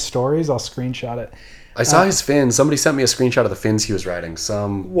been in his stories. I'll screenshot it. I saw his fins. Somebody sent me a screenshot of the fins he was riding.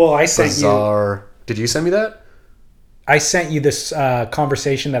 I sent bizarre... Did you send me that? I sent you this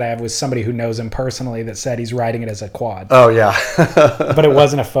conversation that I have with somebody who knows him personally that said he's riding it as a quad. Oh, yeah. But it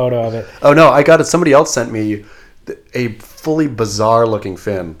wasn't a photo of it. Oh, no, I got it. Somebody else sent me a fully bizarre looking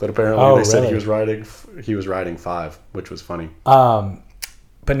fin that apparently said he was riding 5, which was funny.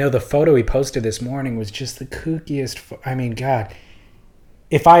 But no, the photo he posted this morning was just the kookiest. God,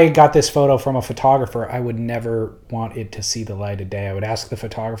 if I got this photo from a photographer, I would never want it to see the light of day. I would ask the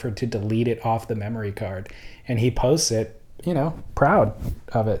photographer to delete it off the memory card. And he posts it, proud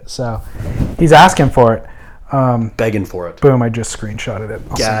of it. So he's asking for it. Begging for it. Boom, I just screenshotted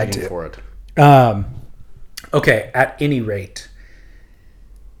it. Gagging for it. Okay, at any rate,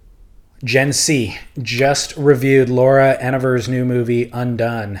 Gen C just reviewed Laura Eniver's new movie,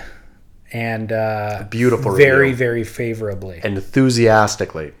 Undone. And beautiful very, review. very favorably.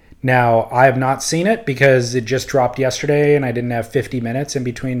 Enthusiastically. Now, I have not seen it because it just dropped yesterday and I didn't have 50 minutes in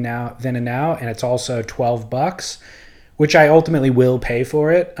between then and now. And it's also $12, which I ultimately will pay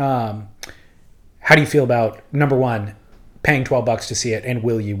for it. How do you feel about, number one, paying $12 to see it, and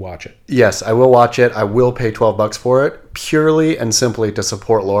will you watch it? Yes, I will watch it. I will pay $12 for it, purely and simply to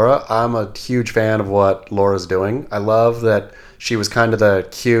support Laura. I'm a huge fan of what Laura's doing. I love that she was kind of the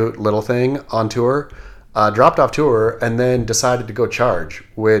cute little thing on tour, dropped off tour, and then decided to go charge,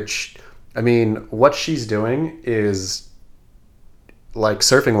 which, I mean, what she's doing is, like,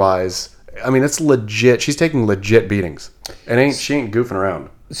 surfing-wise, I mean, it's legit. She's taking legit beatings. And she ain't goofing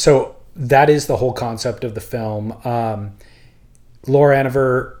around. So that is the whole concept of the film. Laura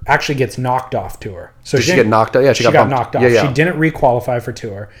Eniver actually gets knocked off tour. So Did she get knocked out? Yeah, she got knocked off. Yeah. She didn't re-qualify for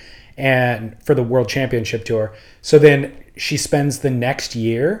tour and for the World Championship Tour. So then she spends the next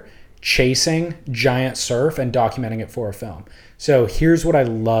year chasing giant surf and documenting it for a film. So here's what I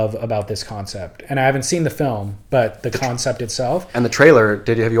love about this concept. And I haven't seen the film, but the concept itself. And the trailer,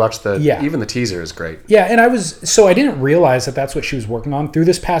 have you watched Yeah. Even the teaser is great. Yeah, and I didn't realize that that's what she was working on. Through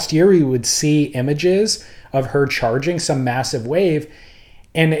this past year, we would see images of her charging some massive wave.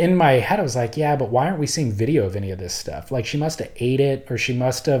 And in my head, I was like, yeah, but why aren't we seeing video of any of this stuff? Like, she must have ate it, or she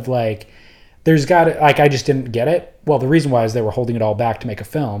must have, like, I just didn't get it. Well, the reason why is they were holding it all back to make a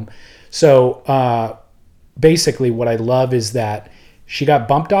film. So basically what I love is that she got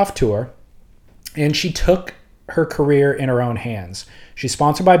bumped off tour and she took her career in her own hands. She's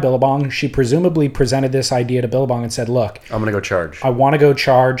sponsored by Billabong. She presumably presented this idea to Billabong and said, look, I'm going to go charge. I want to go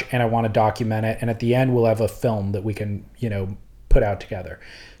charge and I want to document it. And at the end, we'll have a film that we can, put out together.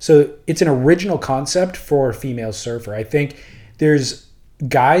 So it's an original concept for a female surfer. I think there's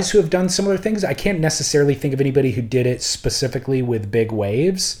guys who have done similar things. I can't necessarily think of anybody who did it specifically with big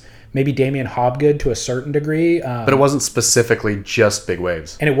waves. Maybe Damien Hobgood to a certain degree. But it wasn't specifically just big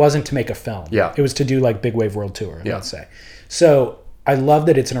waves. And it wasn't to make a film. Yeah. It was to do like Big Wave World Tour, let's say. So I love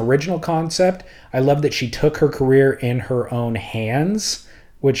that it's an original concept. I love that she took her career in her own hands,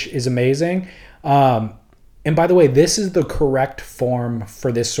 which is amazing. And by the way, this is the correct form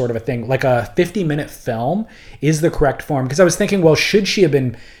for this sort of a thing. Like a 50-minute film is the correct form. Because I was thinking, well, should she have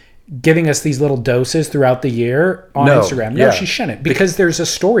been giving us these little doses throughout the year on Instagram? No, she shouldn't. Because there's a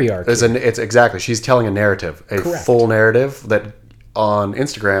story arc. It's exactly. She's telling a narrative, full narrative that on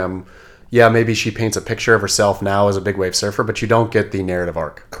Instagram, maybe she paints a picture of herself now as a big wave surfer, but you don't get the narrative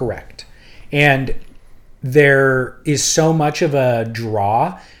arc. Correct. And there is so much of a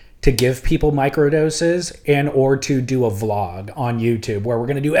draw to give people microdoses and or to do a vlog on YouTube where we're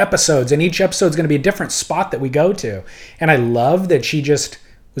going to do episodes, and each episode is going to be a different spot that we go to. And I love that she just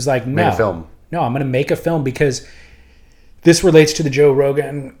was like, no, made a film. No, I'm going to make a film, because this relates to the Joe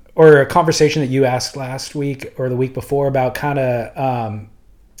Rogan, or a conversation that you asked last week or the week before about kind of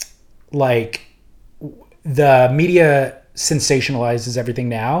like the media sensationalizes everything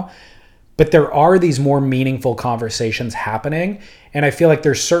now. But there are these more meaningful conversations happening. And I feel like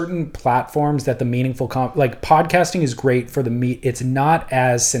there's certain platforms that the meaningful, like podcasting is great for it's not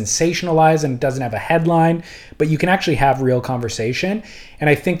as sensationalized and it doesn't have a headline, but you can actually have real conversation.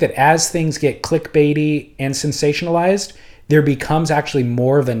 And I think that as things get clickbaity and sensationalized, there becomes actually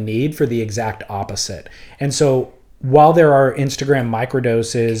more of a need for the exact opposite. And so while there are Instagram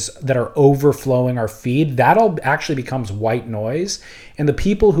microdoses that are overflowing our feed, that all actually becomes white noise. And the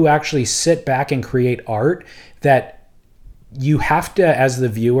people who actually sit back and create art that you have to, as the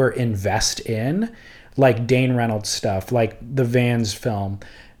viewer, invest in, like Dane Reynolds stuff, like the Vans film,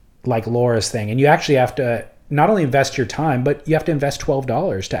 like Laura's thing. And you actually have to not only invest your time, but you have to invest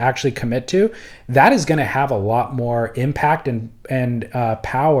 $12 to actually commit to. That is going to have a lot more impact and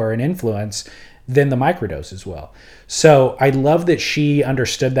power and influence than the microdoses will. So I love that she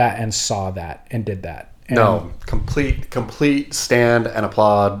understood that and saw that and did that. And no, complete stand and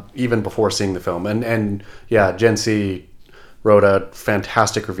applaud even before seeing the film. And Gen C wrote a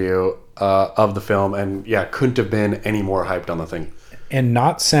fantastic review of the film, and couldn't have been any more hyped on the thing. And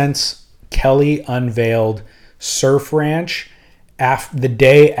not since Kelly unveiled Surf Ranch the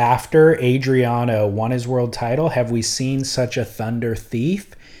day after Adriano won his world title have we seen such a thunder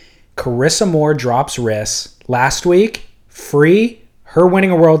thief. Carissa Moore drops Riss last week. Free her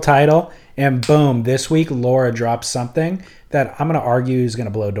winning a world title, and boom, this week Laura drops something that I'm going to argue is going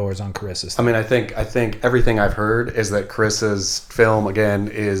to blow doors on Carissa's. I mean, I think everything I've heard is that Carissa's film again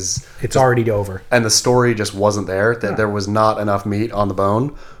is it's already over, and the story just wasn't there. That there was not enough meat on the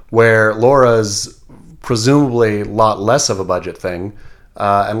bone. Where Laura's presumably a lot less of a budget thing,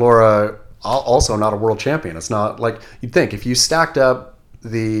 and Laura also not a world champion. It's not like you'd think if you stacked up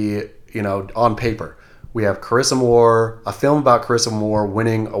on paper, we have Carissa Moore, a film about Carissa Moore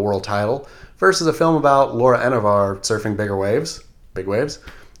winning a world title versus a film about Laura Enovar surfing big waves.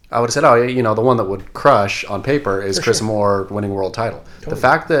 I would have said, the one that would crush on paper is Carissa Moore winning a world title. Totally. The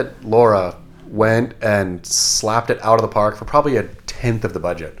fact that Laura went and slapped it out of the park for probably a tenth of the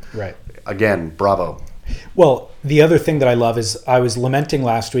budget. Right. Again, bravo. Well, the other thing that I love is I was lamenting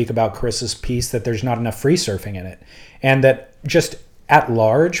last week about Carissa's piece that there's not enough free surfing in it. And that just at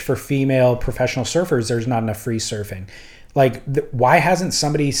large for female professional surfers, there's not enough free surfing. Like, why hasn't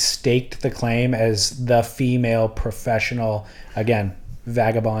somebody staked the claim as the female professional, again,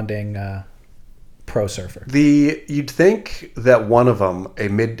 vagabonding pro surfer? You'd think that one of them,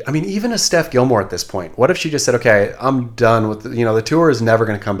 even a Steph Gilmore at this point, what if she just said, okay, I'm done with, the tour is never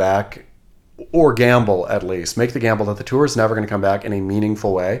going to come back, or gamble at least, make the gamble that the tour is never going to come back in a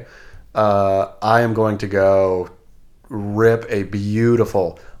meaningful way. I am going to go rip I'm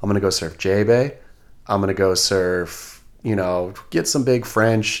going to go surf J-Bay. I'm going to go surf, get some big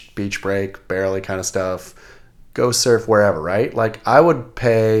French beach break, barely kind of stuff. Go surf wherever, right? Like, I would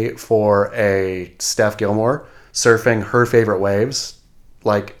pay for a Steph Gilmore surfing her favorite waves,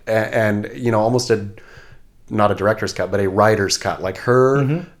 like, and almost not a director's cut, but a rider's cut, like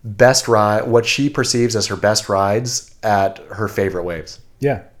her best ride, what she perceives as her best rides at her favorite waves.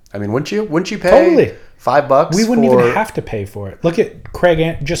 Yeah. I mean, wouldn't you pay totally $5? We wouldn't even have to pay for it. Look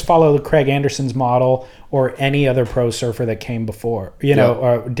at just follow Craig Anderson's model or any other pro surfer that came before,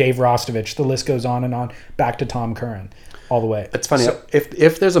 or Dave Rostovich. The list goes on and on, back to Tom Curran, all the way. It's funny. So,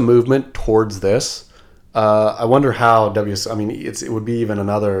 if there's a movement towards this, I wonder how it would be even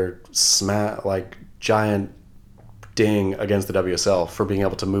another giant ding against the WSL for being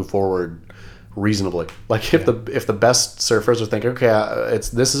able to move forward reasonably. Like if the best surfers are thinking, okay,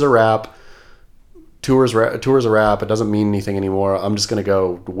 this is a wrap. Tour's a wrap. It doesn't mean anything anymore. I'm just going to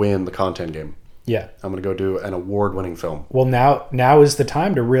go win the content game. Yeah. I'm going to go do an award-winning film. Well, now is the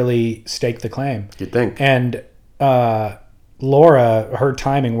time to really stake the claim. You'd think. And Laura, her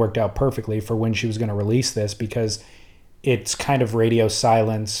timing worked out perfectly for when she was going to release this because it's kind of radio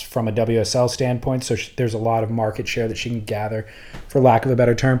silence from a WSL standpoint. So there's a lot of market share that she can gather, for lack of a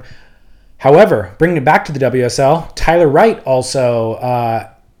better term. However, bringing it back to the WSL, Tyler Wright also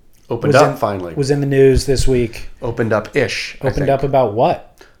finally. Was in the news this week. Opened up-ish. Opened up about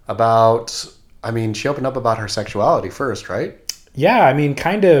what? She opened up about her sexuality first, right? Yeah,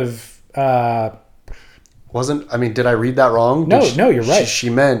 kind of. Did I read that wrong? No, you're right. She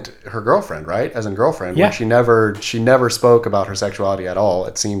meant her girlfriend, right? As in girlfriend. Yeah. When she never spoke about her sexuality at all.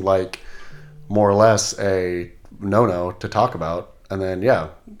 It seemed like more or less a no-no to talk about. And then,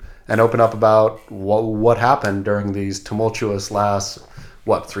 and open up about what happened during these tumultuous last,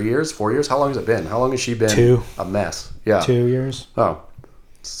 3 years, 4 years? How long has it been? How long has she been 2. A mess? Yeah. 2 years. Oh.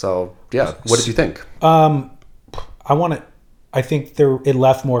 So, yeah. What did you think? I think it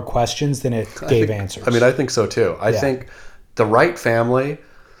left more questions than it gave answers. I think so too. I think the Wright family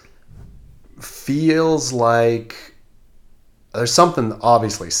feels like there's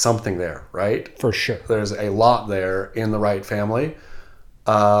obviously something there, right? For sure. There's a lot there in the Wright family.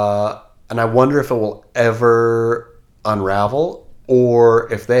 And I wonder if it will ever unravel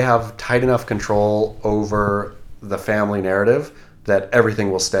or if they have tight enough control over the family narrative that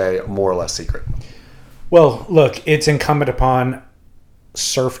everything will stay more or less secret. Well, look, it's incumbent upon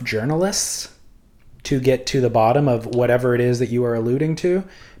surf journalists to get to the bottom of whatever it is that you are alluding to,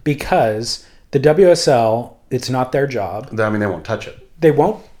 because the WSL, it's not their job. They won't touch it. They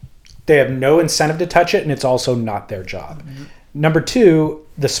won't. They have no incentive to touch it, and it's also not their job. Mm-hmm. Number two,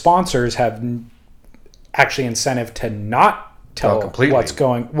 the sponsors have actually incentive to not tell what's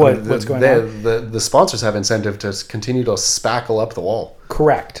going on. The sponsors have incentive to continue to spackle up the wall.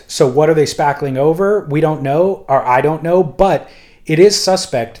 Correct. So what are they spackling over? We don't know, or I don't know, but it is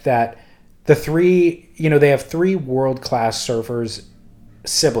suspect that the three, they have 3 world-class surfers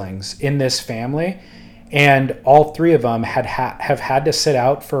siblings in this family, and all 3 of them have had to sit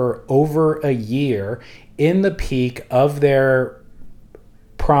out for over a year in the peak of their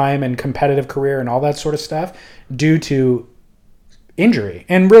prime and competitive career and all that sort of stuff due to injury,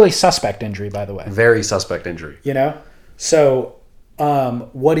 and really suspect injury, by the way. Very suspect injury. So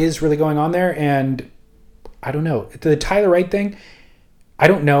what is really going on there? And I don't know. The Tyler Wright thing, I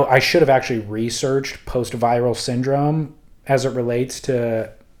don't know. I should have actually researched post-viral syndrome as it relates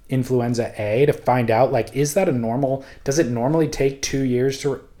to influenza A to find out, like, is that a normal, does it normally take 2 years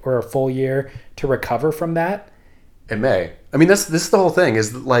or a full year to recover from that? It may. I mean, this is the whole thing,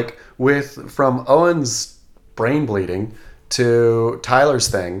 is like from Owen's brain bleeding to Tyler's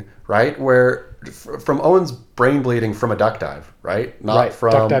thing, right? Where from Owen's brain bleeding from a duck dive, right? Not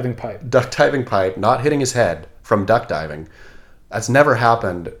from duck diving pipe. Duck diving pipe, not hitting his head from duck diving. That's never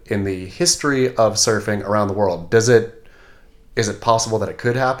happened in the history of surfing around the world. Is it possible that it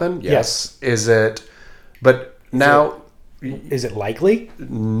could happen? Yes. Is it? But now. Is it likely?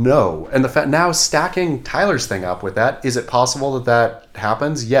 No. And the fact now stacking Tyler's thing up with that, is it possible that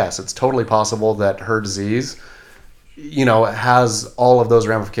happens? Yes, it's totally possible that her disease, has all of those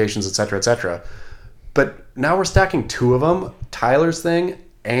ramifications, et cetera, et cetera. But now we're stacking two of them, Tyler's thing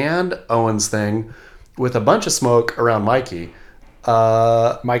and Owen's thing, with a bunch of smoke around Mikey.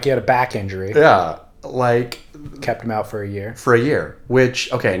 Mikey had a back injury. Yeah. Kept him out for a year.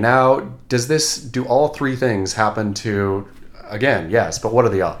 Which, okay, now do all three things happen to, again, yes, but what are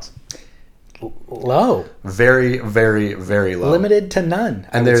the odds? Low. Very, very, very low. Limited to none,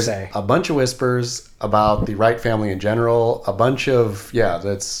 and there's a bunch of whispers about the Wright family in general, a bunch of,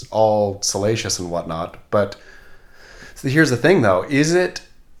 that's all salacious and whatnot. But so here's the thing, though.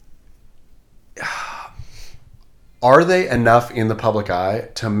 Are they enough in the public eye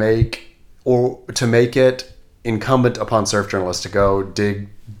to make it incumbent upon surf journalists to go dig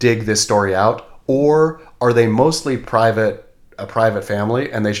this story out, or are they mostly a private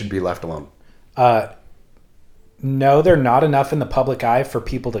family and they should be left alone? No, they're not enough in the public eye for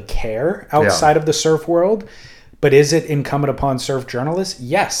people to care outside of the surf world. But is it incumbent upon surf journalists?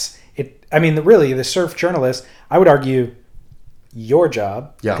 Yes. Really, the surf journalists, I would argue, your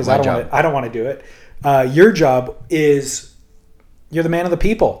job, because I don't want to do it. Your job is, you're the man of the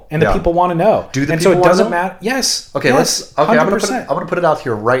people, and the people want to know. So it doesn't matter. Yes. Okay. Yes, I'm gonna put it out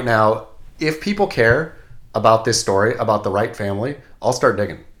here right now. If people care about this story, about the Wright family, I'll start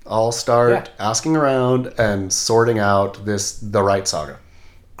digging. I'll start asking around and sorting out the Wright saga.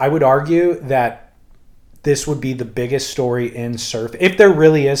 I would argue that this would be the biggest story in surf, if there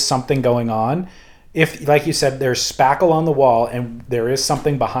really is something going on. If, like you said, there's spackle on the wall and there is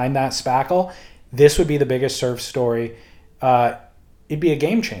something behind that spackle, this would be the biggest surf story. It'd be a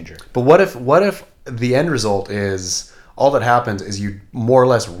game changer. But what if the end result is all that happens is you more or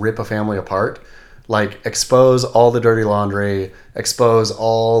less rip a family apart, like expose all the dirty laundry, expose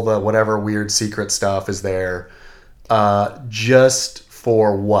all the whatever weird secret stuff is there, just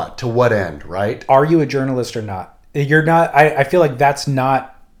for what? To what end, right? Are you a journalist or not? You're not. I feel like that's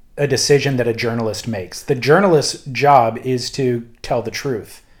not a decision that a journalist makes. The journalist's job is to tell the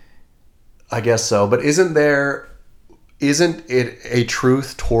truth. I guess so, but isn't it a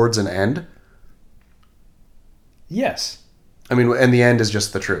truth towards an end? Yes. And the end is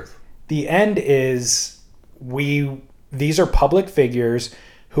just the truth. The end is these are public figures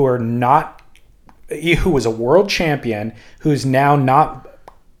who was a world champion, who's now not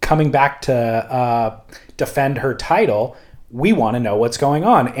coming back to defend her title. We want to know what's going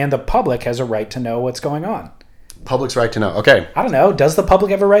on, and the public has a right to know what's going on. Public's right to know. Okay. I don't know. Does the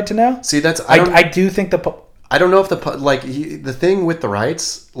public have a right to know? See, I do think I don't know if the thing with the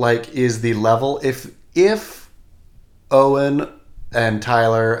rights, is the level. If Owen and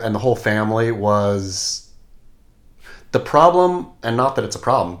Tyler and the whole family was the problem, and not that it's a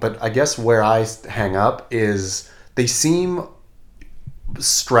problem, but I guess where I hang up is they seem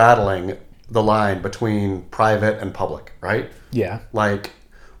straddling the line between private and public, right? Yeah. I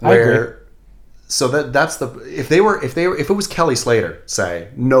agree. So that's if it was Kelly Slater, say,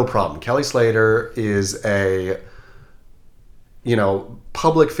 no problem. Kelly Slater is a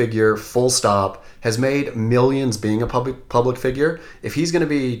public figure, full stop, has made millions being a public figure. If he's going to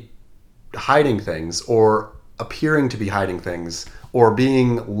be hiding things or appearing to be hiding things or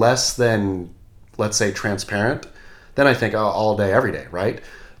being less than, let's say, transparent, then I think all day, every day, right?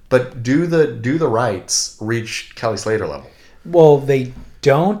 But do the rights reach Kelly Slater level? Well, they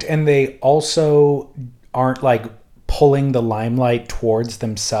don't, and they also aren't pulling the limelight towards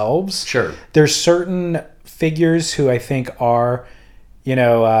themselves. Sure. There's certain figures who I think are,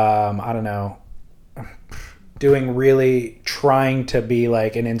 I don't know, trying to be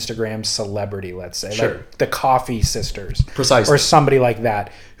like an Instagram celebrity, let's say. Sure. Like the Coffee Sisters. Precisely. Or somebody like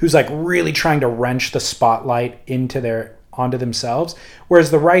that, who's really trying to wrench the spotlight onto themselves.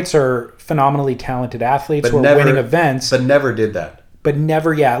 Whereas the Wrights are phenomenally talented athletes who are winning events. But never did that. But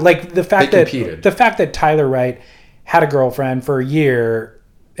never, the fact that Tyler Wright had a girlfriend for a year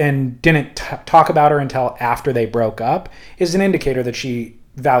and didn't talk about her until after they broke up is an indicator that she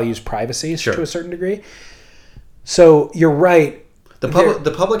values privacy to a certain degree. So you're right. The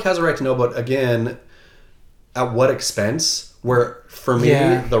public has a right to know, but again, at what expense? Where for me,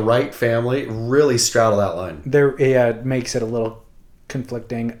 the Wright family really straddle that line. It makes it a little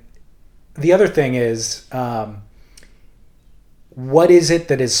conflicting. The other thing is, what is it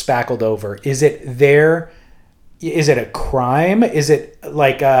that is spackled over? Is it Is it a crime? Is it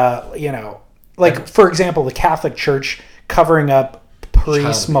like for example, the Catholic Church covering up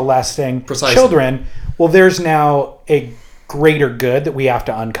priests molesting children? Well, there's now a greater good that we have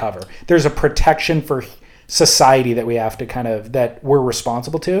to uncover. There's a protection for society that we have to that we're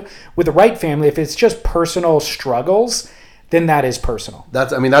responsible to. With the Wright family, if it's just personal struggles, then that is personal.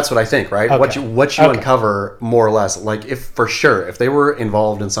 That's what I think, right? Okay. What you uncover, more or less, like if they were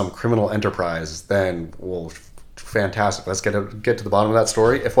involved in some criminal enterprise, then fantastic. Let's get to the bottom of that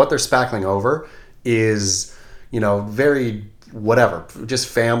story. If what they're spackling over is, very whatever, just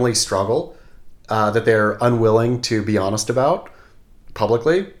family struggle that they're unwilling to be honest about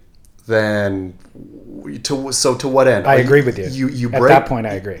publicly, then to what end? I agree with you. At that point,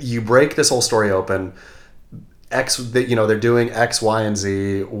 I agree. You break this whole story open. They're doing X, Y, and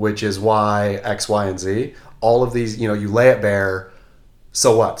Z, which is why X, Y, and Z. All of these, you lay it bare.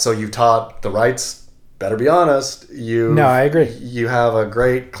 So what? So you taught the Wrights, better be honest. No, I agree. You have a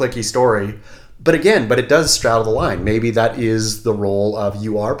great clicky story. But it does straddle the line. Maybe that is the role of,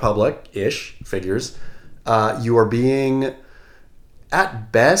 you are public-ish figures. You are being,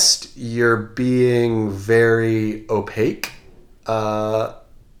 at best, you're being very opaque. It's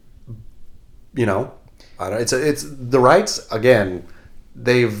the Wrights, again,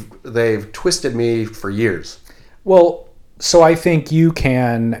 they've twisted me for years. Well, so I think you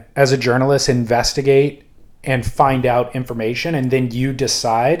can, as a journalist, investigate and find out information, and then you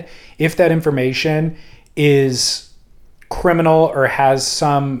decide if that information is criminal or has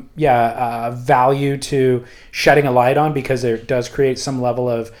some value to shedding a light on, because it does create some level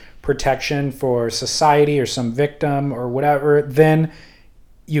of protection for society or some victim or whatever, then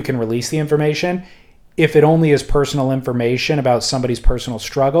you can release the information. If it only is personal information about somebody's personal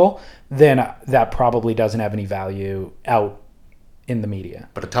struggle, then that probably doesn't have any value out in the media.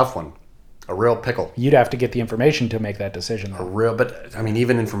 But a tough one. A real pickle. You'd have to get the information to make that decision.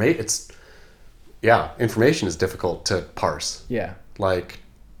 Even information is difficult to parse. Yeah.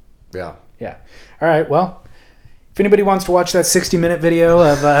 Yeah. All right. Well, if anybody wants to watch that 60-minute video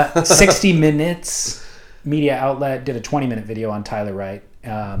of 60 Minutes media outlet did a 20-minute video on Tyler Wright.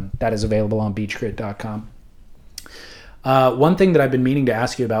 That is available on beachgrit.com. One thing that I've been meaning to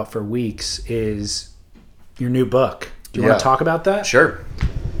ask you about for weeks is your new book. Do you want to talk about that? Sure.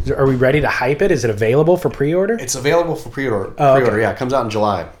 Are we ready to hype it? Is it available for pre-order? It's available for pre-order. Okay. Yeah. It comes out in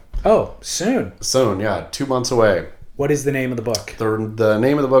July. Oh, soon. Soon, yeah. 2 months away. What is the name of the book? The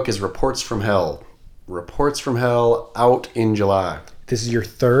name of the book is Reports from Hell. Reports from Hell, out in July. This is your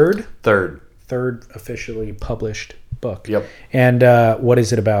third? Third officially published book. Yep. And what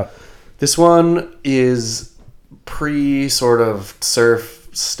is it about? This one is sort of surf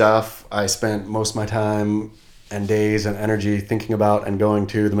stuff. I spent most of my time and days and energy thinking about and going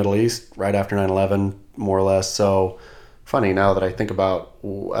to the Middle East right after 9/11, more or less. So funny now that I think about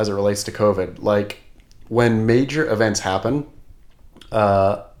as it relates to COVID, like when major events happen,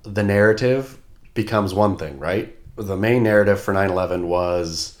 the narrative becomes one thing, right? The main narrative for 9/11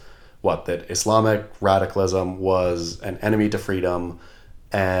 was that Islamic radicalism was an enemy to freedom,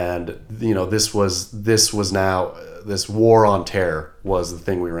 and this war on terror was the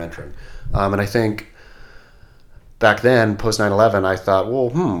thing we were entering. And I think back then, post 9/11, I thought,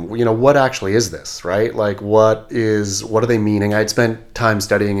 what actually is this, right? Like, what are they meaning? I'd spent time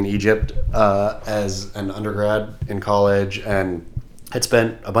studying in Egypt as an undergrad in college, and had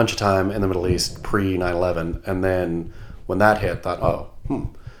spent a bunch of time in the Middle East pre 9/11, and then when that hit, thought,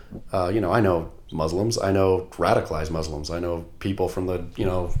 I know Muslims, I know radicalized Muslims, I know people from the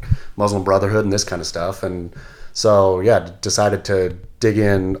Muslim Brotherhood and this kind of stuff, and so decided to dig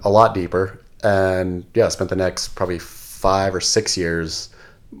in a lot deeper, and spent the next probably 5 or 6 years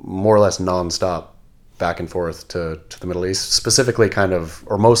more or less nonstop back and forth to the Middle East, specifically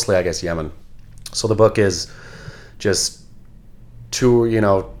mostly I guess Yemen. So the book is just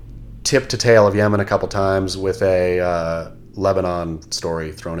tip to tail of Yemen a couple times with a Lebanon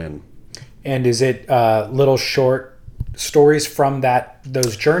story thrown in. And is it little short stories from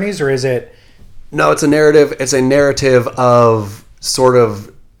those journeys, or is it? No, it's a narrative. It's a narrative of sort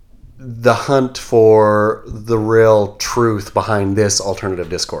of the hunt for the real truth behind this alternative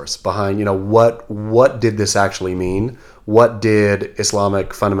discourse, behind what did this actually mean? what did Islamic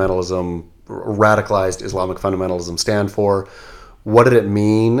fundamentalism, radicalized Islamic fundamentalism stand for? What did it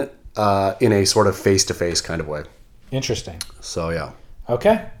mean in a sort of face-to-face kind of way? Interesting. So, yeah.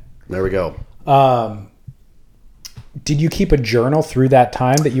 Okay. There we go. Did you keep a journal through that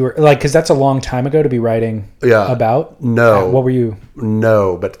time that you were like, because that's a long time ago to be writing about? No. What were you?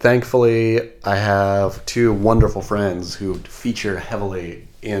 No, but thankfully I have two wonderful friends who feature heavily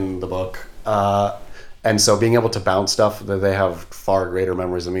in the book. And so being able to bounce stuff, that they have far greater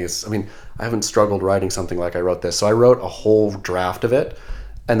memories than me. I haven't struggled writing something like I wrote this. So I wrote a whole draft of it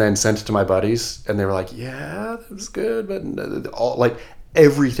and then sent it to my buddies. And they were like, yeah, that was good. But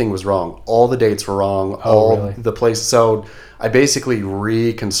everything was wrong. All the dates were wrong. Really? The places. So I basically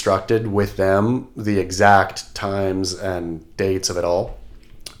reconstructed with them the exact times and dates of it all.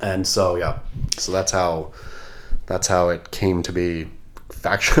 And so, yeah. So that's how it came to be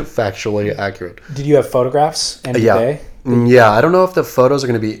factually accurate. Did you have photographs end of the day? Yeah, I don't know if the photos are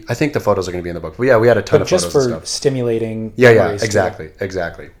going to be. I think the photos are going to be in the book. But yeah, we had a ton of photos. Just for and stuff. stimulating. Yeah, exactly.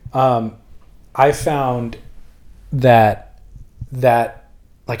 I found that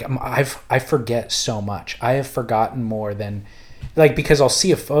like I forget so much. I have forgotten more than because I'll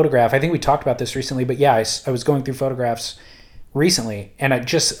see a photograph. I think we talked about this recently, but yeah, I was going through photographs recently, and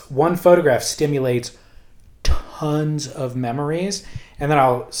just one photograph stimulates tons of memories. And then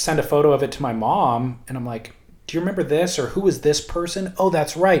I'll send a photo of it to my mom, and I'm like, do you remember this? Or who is this person? Oh,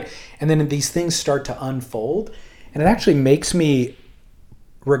 that's right. And then these things start to unfold. And it actually makes me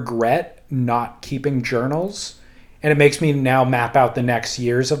regret not keeping journals. And it makes me now map out the next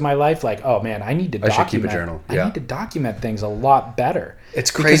years of my life. Like, oh man, I need to document. I should keep a journal. Yeah. I need to document things a lot better.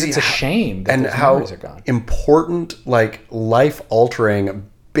 It's crazy. Because it's a shame that those memories are gone. Important, life-altering,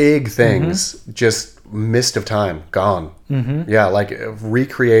 big things just mist of time, gone. Yeah,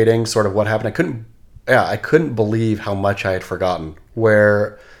 recreating sort of what happened. I couldn't believe how much I had forgotten.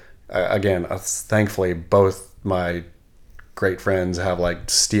 Where, again, thankfully, both my great friends have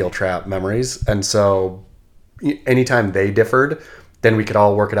steel trap memories, and so anytime they differed, then we could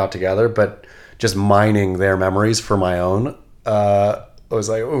all work it out together. But just mining their memories for my own, I was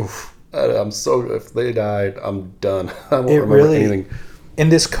like, oof. If they died, I'm done. I won't remember anything. In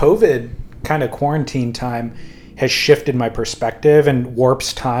this COVID kind of quarantine time has shifted my perspective and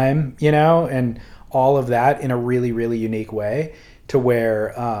warps time, and all of that in a really, really unique way to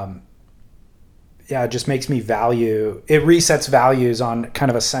where, it just makes me it resets values on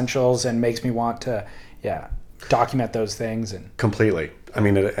kind of essentials and makes me want to, document those things. And completely. So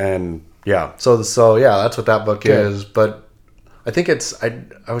that's what that book is. But I think I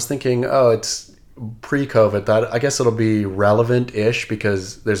was thinking, it's pre-COVID, that I guess it'll be relevant-ish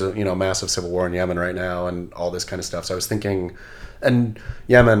because there's a massive civil war in Yemen right now and all this kind of stuff. So I was thinking, and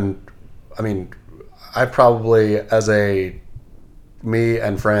Yemen, I probably me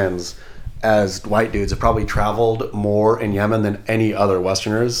and friends as white dudes have probably traveled more in Yemen than any other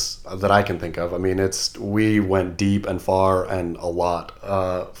Westerners that I can think of. We went deep and far and a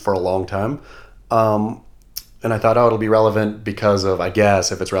lot for a long time. And I thought, it'll be relevant because of, I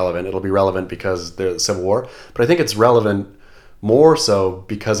guess, if it's relevant, it'll be relevant because there's a civil war. But I think it's relevant more so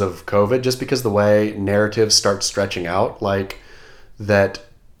because of COVID, just because the way narratives start stretching out, that,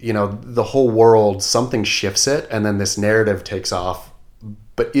 the whole world, something shifts it, and then this narrative takes off.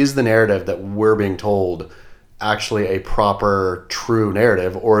 But is the narrative that we're being told actually a proper, true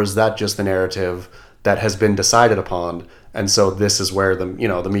narrative, or is that just the narrative that has been decided upon? And so this is where the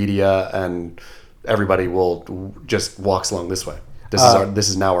media and everybody will just walks along this way. This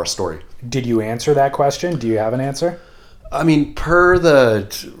is now our story. Did you answer that question? Do you have an answer? Per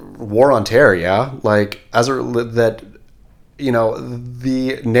the war on terror, yeah.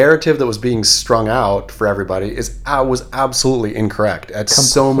 The narrative that was being strung out for everybody was absolutely incorrect at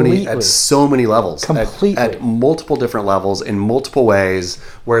so many levels. Completely. At multiple different levels in multiple ways,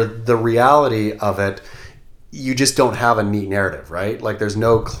 where the reality of it, you just don't have a neat narrative, right? There's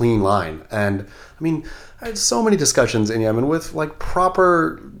no clean line. And I had so many discussions in Yemen with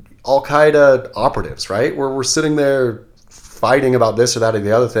proper Al-Qaeda operatives, right? Where we're sitting there fighting about this or that or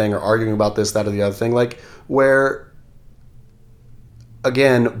the other thing, or arguing about this, that, or the other thing. Where,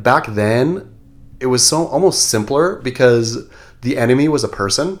 again, back then, it was so almost simpler because the enemy was a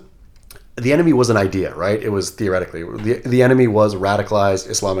person. The enemy was an idea, right? It was theoretically. The enemy was radicalized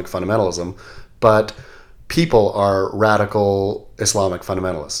Islamic fundamentalism, but people are radical Islamic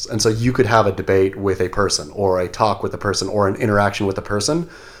fundamentalists. And so you could have a debate with a person, or a talk with a person, or an interaction with a person.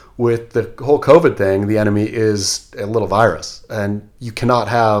 With the whole COVID thing, the enemy is a little virus, and you cannot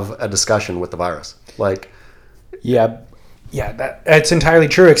have a discussion with the virus. That's entirely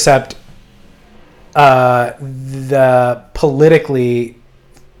true, except the politically,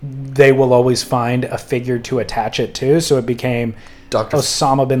 they will always find a figure to attach it to. So it became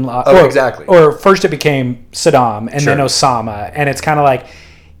Osama bin Laden. Oh, exactly. Or first it became Saddam and then Osama. And it's kind of like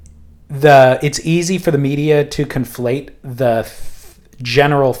it's easy for the media to conflate the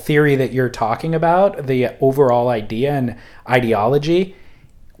general theory that you're talking about, the overall idea and ideology,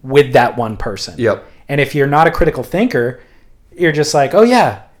 with that one person. Yep. And if you're not a critical thinker, you're just like, oh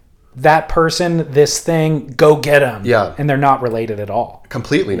yeah, that person, this thing, go get them. Yeah. And they're not related at all.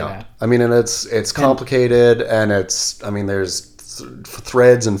 Completely not. I mean, and it's complicated, and there's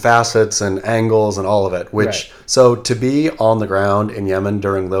threads and facets and angles and all of it, which, so to be on the ground in Yemen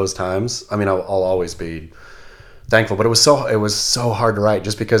during those times, I mean, I'll always be thankful, but it was so hard to write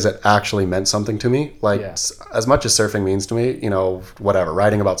just because it actually meant something to me. Like, as much as surfing means to me, whatever,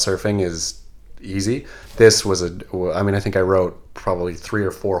 writing about surfing is easy. This was I think I wrote probably 3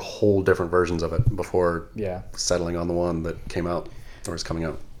 or 4 whole different versions of it before settling on the one that came out or is coming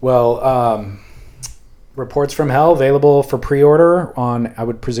out. Well, Reports from Hell available for pre-order on, I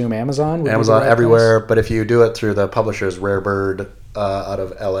would presume, Amazon. Amazon everywhere, but if you do it through the publishers Rare Bird out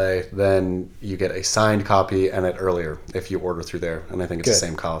of LA, then you get a signed copy and it earlier if you order through there, and I think it's the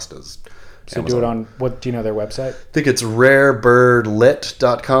same cost as So Amazon. do it on, what do you know their website? I think it's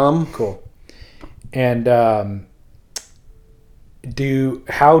rarebirdlit.com. Cool. And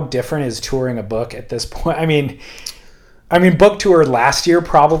how different is touring a book at this point? I mean, book tour last year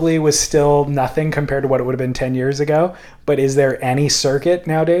probably was still nothing compared to what it would have been 10 years ago. But is there any circuit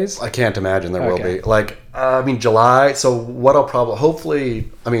nowadays? I can't imagine there will be. Like, July. So what I'll hopefully,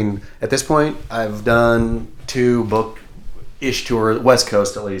 at this point, I've done 2 book-ish tours, West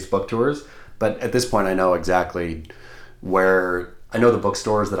Coast at least, book tours. But at this point, I know exactly where, I know the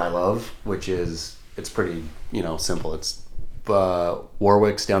bookstores that I love, which is, it's pretty, simple. It's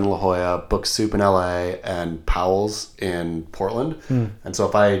Warwick's down in La Jolla, Book Soup in LA, and Powell's in Portland. And so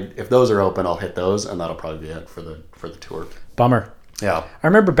if those are open, I'll hit those, and that'll probably be it for the tour. Bummer. Yeah. I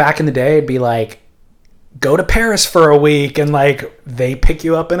remember back in the day, it'd be like, go to Paris for a week, and like they pick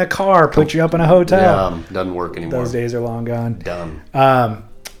you up in a car, put you up in a hotel. Yeah, doesn't work anymore. Those days are long gone. Done.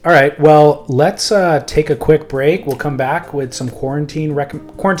 All right. Well, let's take a quick break. We'll come back with some quarantine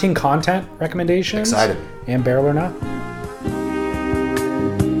content recommendations. Excited. And Barrel or Not.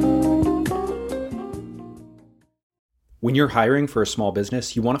 When you're hiring for a small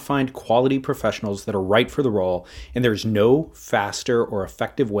business, you want to find quality professionals that are right for the role, and there's no faster or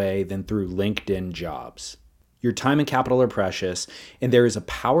effective way than through LinkedIn Jobs. Your time and capital are precious, and there is a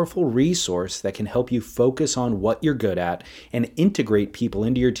powerful resource that can help you focus on what you're good at and integrate people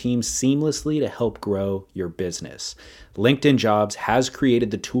into your team seamlessly to help grow your business. LinkedIn Jobs has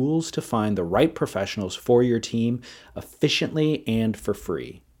created the tools to find the right professionals for your team efficiently and for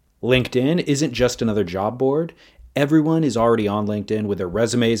free. LinkedIn isn't just another job board. Everyone is already on LinkedIn with their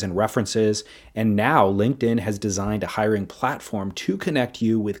resumes and references, and now LinkedIn has designed a hiring platform to connect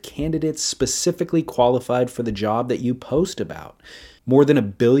you with candidates specifically qualified for the job that you post about. More than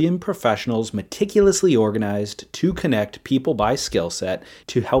 1 billion professionals meticulously organized to connect people by skill set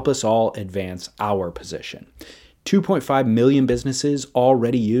to help us all advance our position. 2.5 million businesses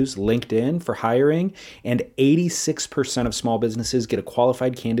already use LinkedIn for hiring, and 86% of small businesses get a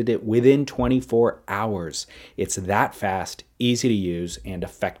qualified candidate within 24 hours. It's that fast, easy to use, and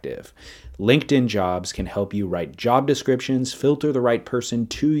effective. LinkedIn Jobs can help you write job descriptions, filter the right person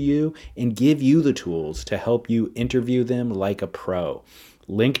to you, and give you the tools to help you interview them like a pro.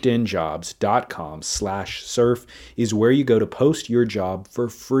 LinkedInjobs.com/surf is where you go to post your job for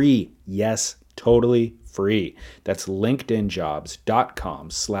free. Yes, totally free. That's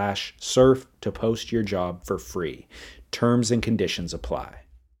LinkedInjobs.com/surf to post your job for free. Terms and conditions apply.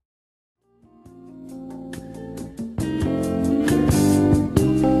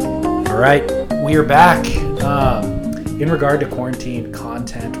 All right, we are back. In regard to quarantine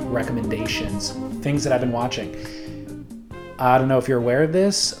content recommendations, things that I've been watching. I don't know if you're aware of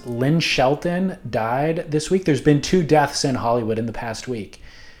this. Lynn Shelton died this week. There's been 2 deaths in Hollywood in the past week.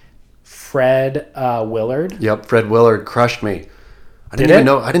 Fred Willard. Yep, Fred Willard crushed me. I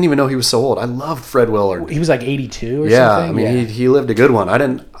didn't even know he was so old. I loved Fred Willard. He was like 82 or something. Yeah, I mean, he lived a good one. I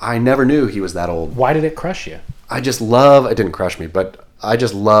never knew he was that old. Why did it crush you? It didn't crush me, but I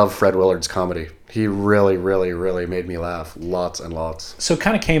just love Fred Willard's comedy. He really, really, really made me laugh lots and lots. So it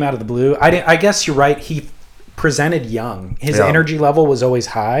kind of came out of the blue. I guess you're right. He presented young. His energy level was always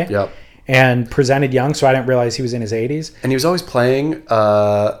high. Yep. And presented young, so I didn't realize he was in his 80s. And he was always playing,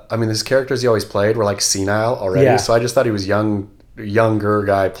 his characters he always played were like senile already. Yeah. So I just thought he was younger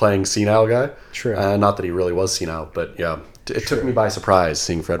guy playing senile guy. True. Not that he really was senile, but yeah. It took me by surprise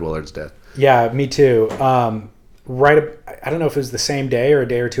seeing Fred Willard's death. Yeah, me too. I don't know if it was the same day or a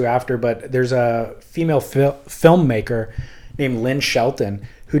day or two after, but there's a female filmmaker named Lynn Shelton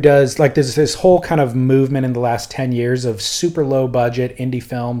who does like there's this whole kind of movement in the last 10 years of super low budget indie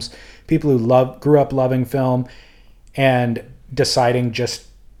films, people who grew up loving film and deciding just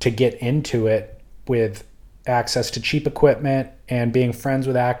to get into it with access to cheap equipment and being friends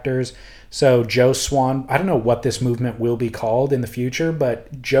with actors. So Joe Swan, I don't know what this movement will be called in the future,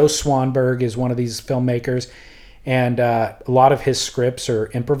 but Joe Swanberg is one of these filmmakers, and a lot of his scripts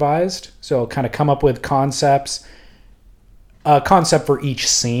are improvised. So he'll kind of come up with a concept for each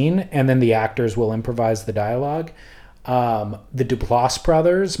scene, and then the actors will improvise the dialogue. The Duplass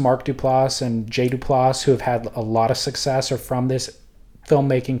brothers, Mark Duplass and Jay Duplass, who have had a lot of success, are from this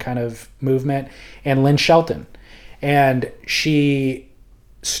filmmaking kind of movement, and Lynn Shelton. And she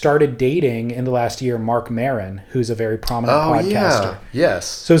started dating in the last year Mark Maron, who's a very prominent podcaster. Yeah. Yes.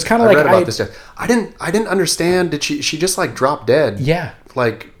 So it's kind of like read about this. I didn't understand. Did she just like drop dead? Yeah.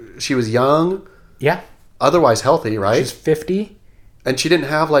 Like she was young. Yeah. Otherwise healthy, right? She's 50. And she didn't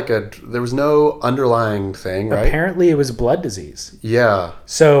have there was no underlying thing, right? Apparently it was a blood disease. Yeah.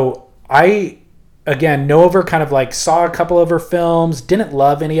 So I, again, know of her, kind of like saw a couple of her films, didn't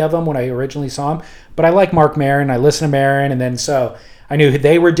love any of them when I originally saw them, but I like Mark Maron. I listened to Maron, and then so I knew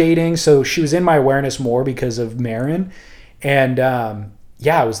they were dating. So she was in my awareness more because of Maron. And it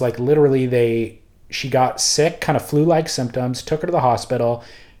was like literally she got sick, kind of flu-like symptoms, took her to the hospital.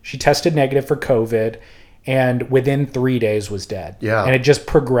 She tested negative for COVID, and within 3 days was dead. Yeah. And it just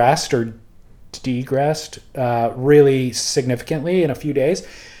progressed or degressed really significantly in a few days.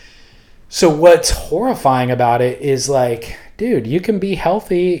 So what's horrifying about it is like, dude, you can be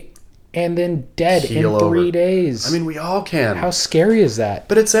healthy and then dead in 3 days. I mean, we all can. How scary is that?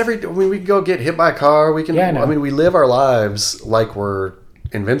 But it's we can go get hit by a car. We can, we live our lives like we're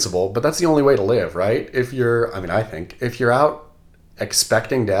invincible, but that's the only way to live, right? I think if you're out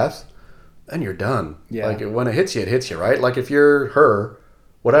expecting death, then you're done. Yeah. Like when it hits you, right? Like if you're her,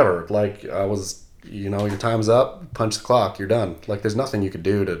 whatever, like your time's up, punch the clock, you're done. Like there's nothing you could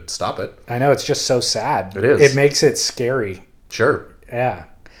do to stop it. I know, it's just so sad. It is. It makes it scary. Sure. Yeah.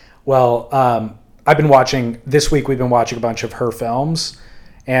 Well, this week we've been watching a bunch of her films,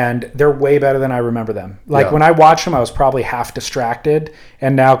 and they're way better than I remember them. Like when I watched them, I was probably half distracted,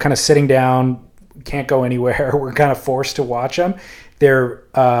 and now kind of sitting down, can't go anywhere. We're kind of forced to watch them. They're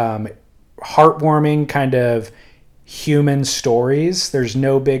heartwarming kind of human stories. There's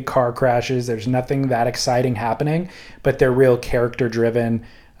no big car crashes. There's nothing that exciting happening, but they're real character driven,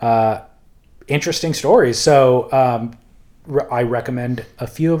 interesting stories. So I recommend a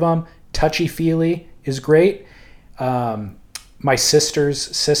few of them. Touchy Feely is great. My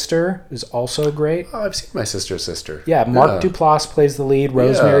Sister's Sister is also great. Oh, I've seen My Sister's Sister. Yeah, Mark Duplass plays the lead.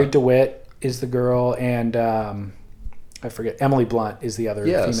 Rosemary DeWitt is the girl, and I forget, Emily Blunt is the other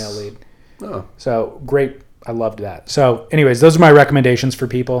female lead. Oh. So great. I loved that. So anyways, those are my recommendations for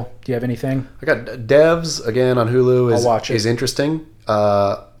people. Do you have anything? I got Devs again on Hulu. I'll watch it. Is interesting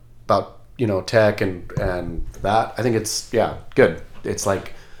about tech and that. I think it's good. It's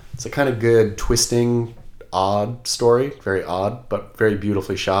a kind of good twisting, odd story. Very odd, but very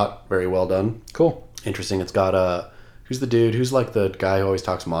beautifully shot. Very well done. Cool. Interesting. It's got who's the dude? Who's like the guy who always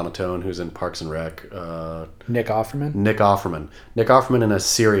talks monotone? Who's in Parks and Rec? Nick Offerman. Nick Offerman in a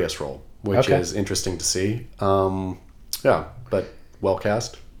serious role, which is interesting to see. But well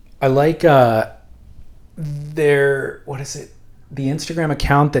cast. I like what is it? The Instagram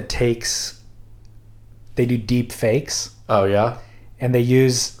account that they do deep fakes. Oh yeah. And they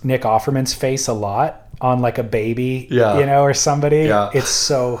use Nick Offerman's face a lot on like a baby, or somebody. Yeah. It's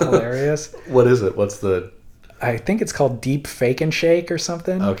so hilarious. What is it? What's the... I think it's called Deep Fake and Shake or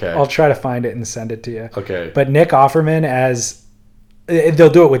something. Okay. I'll try to find it and send it to you. Okay. But Nick Offerman they'll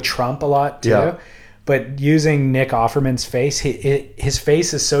do it with Trump a lot too. Yeah. But using Nick Offerman's face, his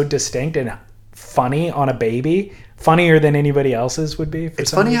face is so distinct and funny on a baby, funnier than anybody else's would be.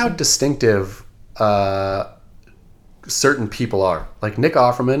 It's funny how distinctive certain people are. Like Nick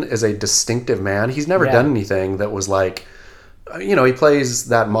Offerman is a distinctive man. He's never done anything that was like, he plays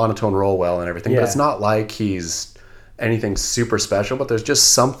that monotone role well and everything, but it's not like he's anything super special, but there's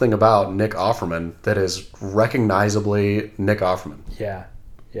just something about Nick Offerman that is recognizably Nick Offerman. Yeah.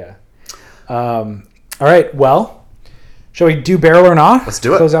 Yeah. All right. Well, shall we do Barrel or Not? Let's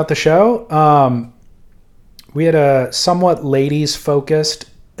do it. Close out the show. We had a somewhat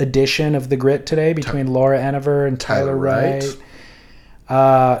ladies-focused edition of The Grit today between Laura Enever and Tyler Wright.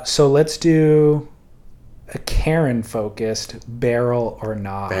 So let's do a Karen-focused Barrel or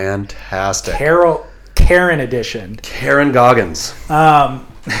Not. Fantastic. Karen edition. Karen Goggins.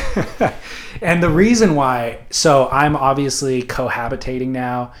 And the reason why, so I'm obviously cohabitating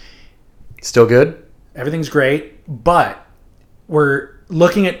now. Still good? Everything's great, but we're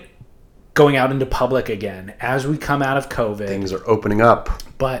looking at going out into public again as we come out of COVID. Things are opening up.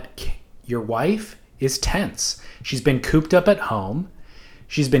 But your wife is tense. She's been cooped up at home.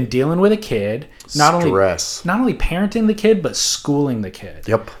 She's been dealing with a kid. Not only parenting the kid, but schooling the kid.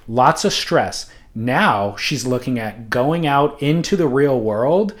 Yep. Lots of stress. Now she's looking at going out into the real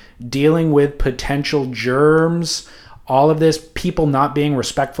world, dealing with potential germs, all of this, people not being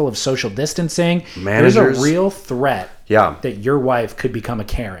respectful of social distancing. Managers. There's a real threat Yeah. that your wife could become a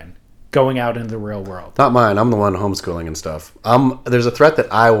Karen going out into the real world. Not mine. I'm the one homeschooling and stuff. There's a threat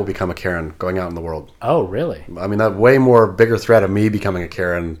that I will become a Karen going out in the world. Oh, really? I mean, that way more bigger threat of me becoming a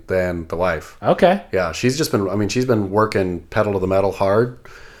Karen than the wife. Okay. Yeah, she's been working pedal to the metal hard.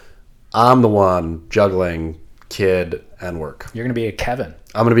 I'm the one juggling kid and work. You're going to be a Kevin.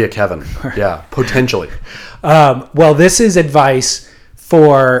 I'm going to be a Kevin. Yeah, potentially. Well, this is advice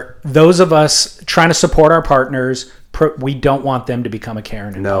for those of us trying to support our partners. We don't want them to become a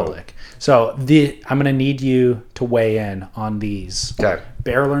Karen in public. So I'm going to need you to weigh in on these. Okay.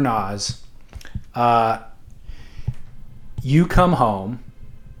 Beryl or Nas. You come home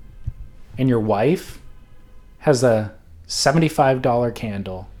and your wife has a $75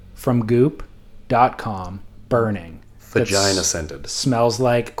 candle from goop.com burning. Vagina scented. Smells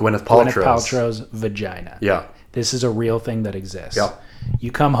like Gwyneth Paltrow's vagina. Yeah. This is a real thing that exists. Yeah.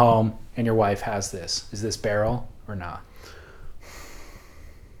 You come home and your wife has this. Is this Beryl or not?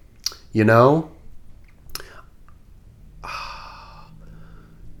 You know,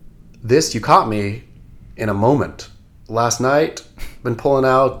 this, you caught me in a moment. Last night, been pulling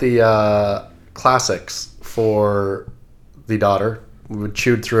out the classics for the daughter. We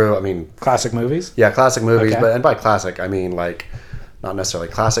chewed through, Classic movies? Yeah, classic movies. Okay. And by classic, I mean, like, not necessarily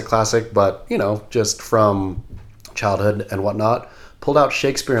classic, but, just from childhood and whatnot. Pulled out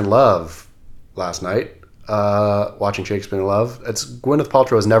Shakespeare in Love last night. Watching Shakespeare in Love. Gwyneth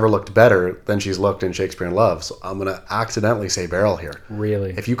Paltrow has never looked better than she's looked in Shakespeare in Love. So I'm going to accidentally say Beryl here.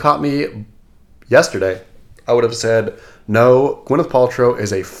 Really? If you caught me yesterday, I would have said, no, Gwyneth Paltrow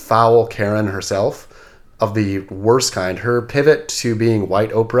is a foul Karen herself of the worst kind. Her pivot to being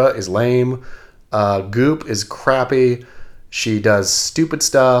white Oprah is lame. Goop is crappy. She does stupid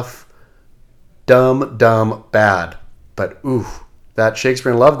stuff. Dumb, bad. But, ooh, that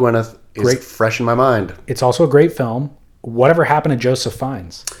Shakespeare in Love Gwyneth is great. Fresh in my mind. It's also a great film. Whatever happened to Joseph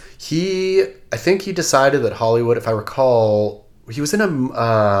Fiennes? I think he decided that Hollywood, if I recall, he was in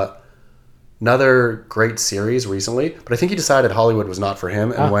another great series recently, but I think he decided Hollywood was not for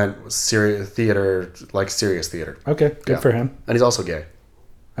him and went serious theater. Okay, good for him. And he's also gay.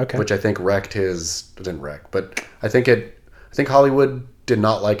 Okay. Which I think didn't wreck, but I think Hollywood did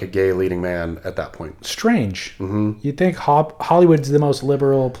not like a gay leading man at that point. Strange. Mm-hmm. You'd think Hollywood's the most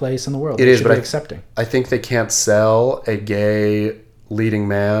liberal place in the world. It is, but accepting. I think they can't sell a gay leading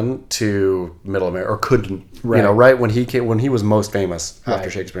man to Middle America, or couldn't. Right. Right when he was most famous after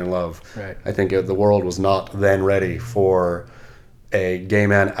Shakespeare in Love. Right. I think the world was not then ready for a gay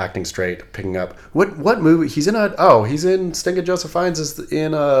man acting straight, picking up what movie he's in. He's in Stinking Joseph Fiennes is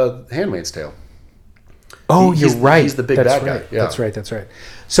in Handmaid's Tale. Oh, you're right. He's the big bad guy. Yeah. That's right.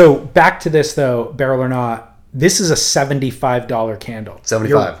 So back to this though, Beryl or not, this is a $75 candle.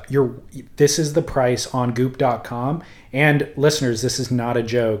 75. This is the price on goop.com. And listeners, this is not a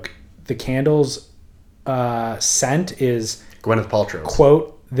joke. The candle's scent is Gwyneth Paltrow.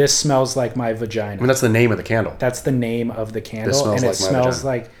 Quote, "This smells like my vagina." That's the name of the candle. That's the name of the candle. And it smells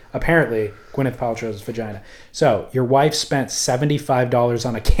like, apparently, Gwyneth Paltrow's vagina. So your wife spent $75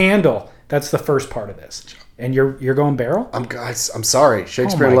 on a candle. That's the first part of this. And you're going Beryl? I'm sorry.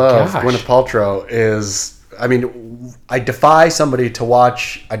 Shakespeare in Love, Gwyneth Paltrow is... I defy somebody to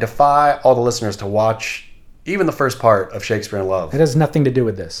watch... I defy all the listeners to watch even the first part of Shakespeare in Love. It has nothing to do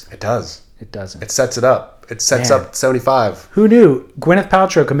with this. It does. It doesn't. It sets it up. It sets up 75. Who knew Gwyneth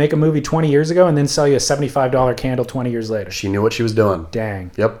Paltrow could make a movie 20 years ago and then sell you a $75 candle 20 years later? She knew what she was doing.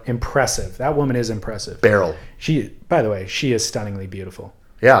 Dang. Yep. Impressive. That woman is impressive. Beryl. By the way, she is stunningly beautiful.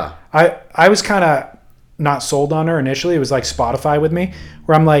 Yeah. I was kind of not sold on her initially. It was like Spotify with me,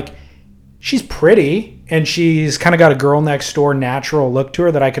 where I'm like, she's pretty and she's kind of got a girl next door natural look to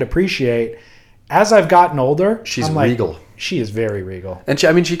her that I could appreciate. As I've gotten older, she's regal. She is very regal. And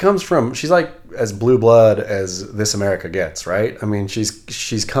she's like as blue blood as This America gets, right?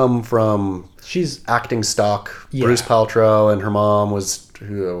 She's come from acting stock. Yeah. Bruce Paltrow and her mom was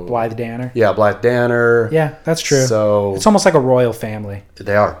Blythe Danner. Yeah, Blythe Danner. Yeah, that's true. So it's almost like a royal family.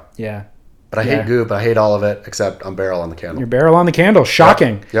 They are. Yeah. But I hate goop. I hate all of it, except I'm barrel on the candle. You're barrel on the candle.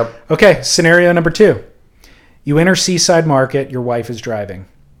 Shocking. Yep. Okay, scenario number 2. You enter Seaside Market. Your wife is driving.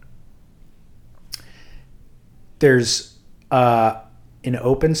 There's an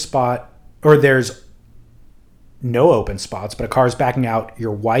open spot, or there's no open spots, but a car's backing out.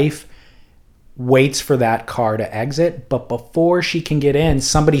 Your wife waits for that car to exit, but before she can get in,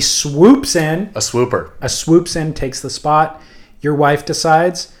 somebody swoops in. A swooper. Swoops in, takes the spot. Your wife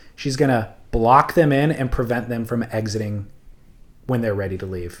decides she's going to block them in and prevent them from exiting when they're ready to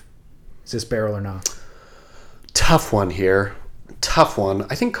leave. Is this barrel or not? Tough one here. Tough one.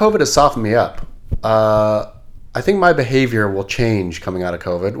 I think COVID has softened me up. I think my behavior will change coming out of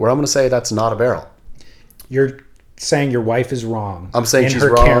COVID, where I'm going to say that's not a barrel. You're saying your wife is wrong. I'm saying she's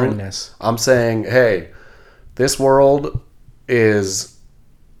wrong. Karen-ness. I'm saying, hey, this world is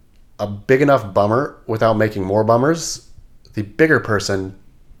a big enough bummer without making more bummers. The bigger person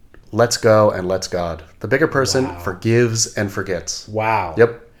lets go and lets God. The bigger person forgives and forgets. Wow.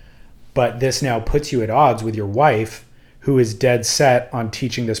 Yep. But this now puts you at odds with your wife, who is dead set on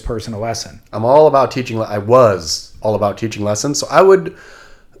teaching this person a lesson. I'm all about teaching. I was all about teaching lessons. So I would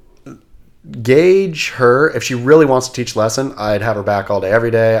gauge her. If she really wants to teach a lesson, I'd have her back all day,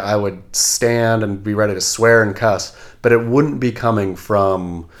 every day. I would stand and be ready to swear and cuss. But it wouldn't be coming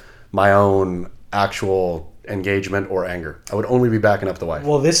from my own actual engagement or anger. I would only be backing up the wife.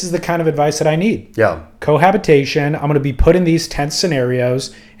 Well, this is the kind of advice that I need. Yeah. Cohabitation. I'm going to be put in these tense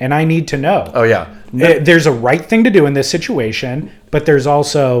scenarios, and I need to know. Oh, yeah. There's a right thing to do in this situation, but there's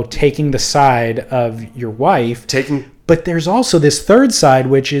also taking the side of your wife. But there's also this third side,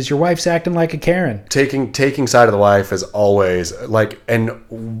 which is your wife's acting like a Karen. Taking side of the wife is always like,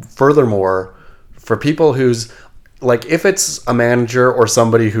 and furthermore, for people who's like, if it's a manager or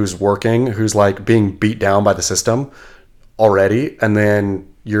somebody who's working, who's like being beat down by the system already, and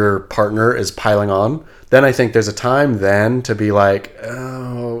then your partner is piling on, then I think there's a time then to be like,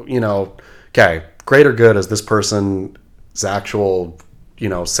 oh, okay, greater good is this person's actual,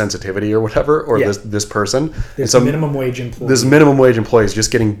 sensitivity or whatever, or this person. This minimum wage employee. This minimum wage employee is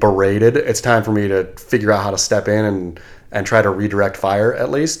just getting berated. It's time for me to figure out how to step in and try to redirect fire at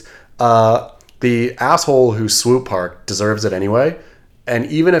least. The asshole who swoop parked deserves it anyway. And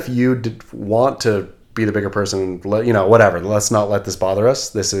even if you want to be the bigger person, whatever, let's not let this bother us.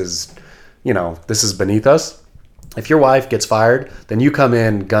 This is beneath us. If your wife gets fired, then you come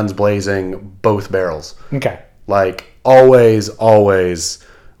in guns blazing, both barrels. Okay. Like always,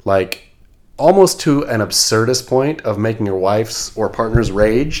 like almost to an absurdist point of making your wife's or partner's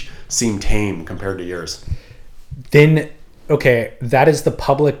rage seem tame compared to yours. Then, okay, that is the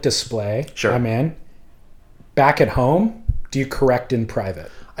public display. Sure. I'm in. Back at home, do you correct in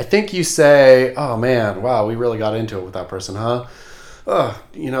private? I think you say, oh man, wow, we really got into it with that person, huh?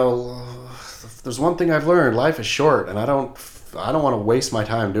 There's one thing I've learned, life is short, and I don't want to waste my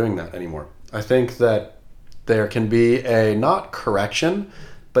time doing that anymore. I think that there can be a, not correction,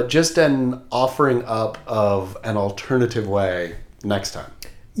 but just an offering up of an alternative way next time.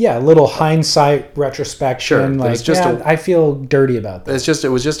 Yeah, a little hindsight retrospection. Sure, like, it's just I feel dirty about that. It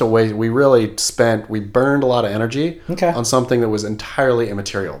was just a way. We burned a lot of energy on something that was entirely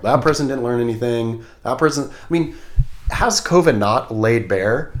immaterial. That person didn't learn anything. Has COVID not laid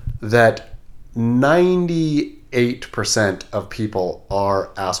bare that 98% of people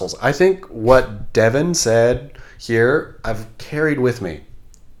are assholes? I think what Devin said here, I've carried with me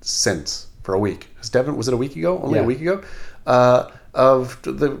since for a week. Was it a week ago? Only a week ago? Of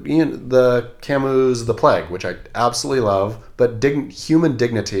the Camus' The Plague, which I absolutely love, but human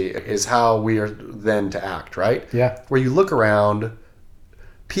dignity is how we are then to act, right? Yeah. Where you look around,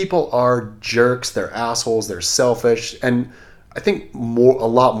 people are jerks, they're assholes, they're selfish, and I think a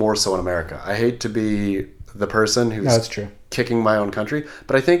lot more so in America. I hate to be the person who's that's true. Kicking my own country,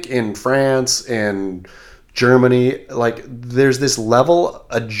 but I think in France, in Germany, like there's this level,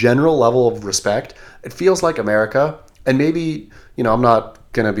 a general level of respect. It feels like America, and maybe, I'm not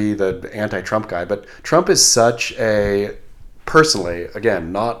going to be the anti-Trump guy, but Trump is such a, personally,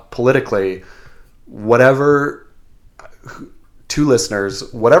 again, not politically, whatever, to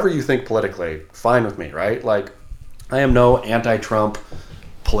listeners, whatever you think politically, fine with me, right? Like, I am no anti-Trump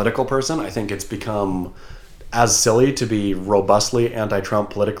political person. I think it's become as silly to be robustly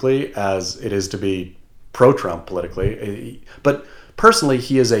anti-Trump politically as it is to be pro-Trump politically. But personally,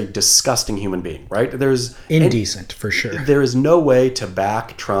 he is a disgusting human being, right? There's indecent, for sure. There is no way to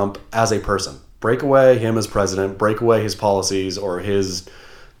back Trump as a person. Break away him as president, break away his policies or his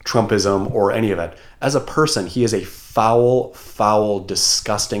Trumpism or any of it. As a person, he is a foul,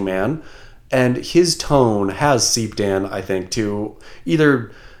 disgusting man. And his tone has seeped in, I think, to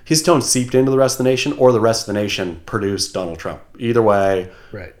either his tone seeped into the rest of the nation, or the rest of the nation produced Donald Trump. Either way,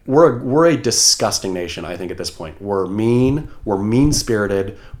 Right. we're a disgusting nation, I think, at this point. We're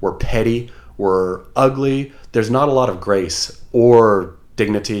mean-spirited, we're petty, we're ugly. There's not a lot of grace or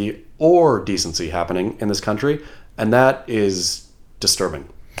dignity or decency happening in this country, and that is disturbing.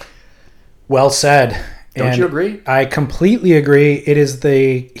 Well said. Don't you agree? I completely agree.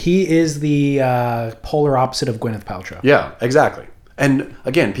 He is the polar opposite of Gwyneth Paltrow. Yeah, exactly. And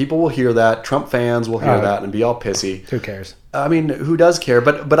again, people will hear that. Trump fans will hear that and be all pissy. Who cares? I mean, who does care?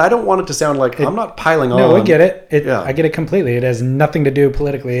 But I don't want it to sound like I'm not piling on. No, I get it. I get it completely. It has nothing to do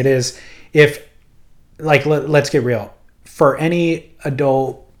politically. It is let's get real. For any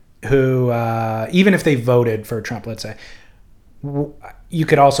adult who, even if they voted for Trump, let's say, you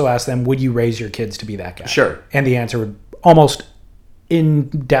could also ask them, would you raise your kids to be that guy? Sure. And the answer would almost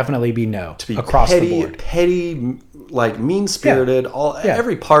indefinitely be no. To be across petty, the board. petty, like mean-spirited,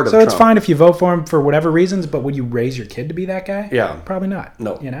 every part of so Trump. It's fine if you vote for him for whatever reasons, but would you raise your kid to be that guy? Yeah. Probably not.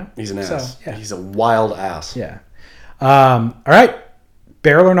 No. He's an ass. So, yeah. He's a wild ass. Yeah. All right.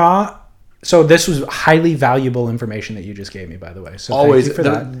 Barrel or not. So this was highly valuable information that you just gave me, by the way. So Always, thank you for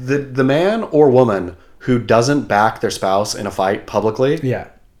that. The man or woman who doesn't back their spouse in a fight publicly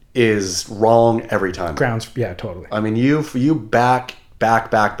is wrong every time. Grounds. Yeah, totally. I mean, you back,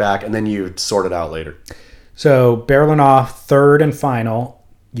 and then you sort it out later. So barreling off, third and final,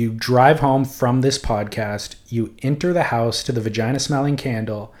 you drive home from this podcast, you enter the house to the vagina smelling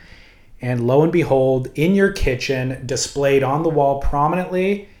candle, and lo and behold, in your kitchen, displayed on the wall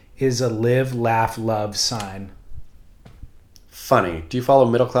prominently, is a live, laugh, love sign. Funny. Do you follow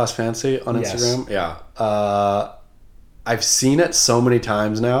Middle Class Fancy on Instagram? Yes. Yeah. I've seen it so many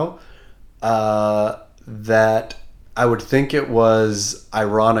times now that I would think it was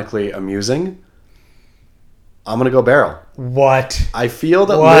ironically amusing. I'm gonna go barrel. What? I feel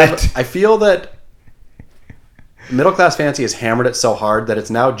that Middle Class Fancy has hammered it so hard that it's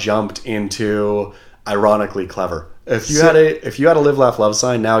now jumped into ironically clever. If you had a live, laugh, love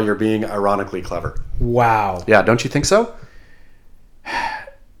sign, now you're being ironically clever. Wow. Yeah, don't you think so?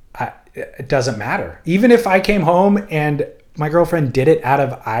 It doesn't matter. Even if I came home and my girlfriend did it out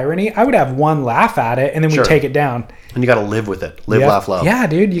of irony, I would have one laugh at it and then we'd take it down. And you got to live with it. Live, laugh, love. Yeah,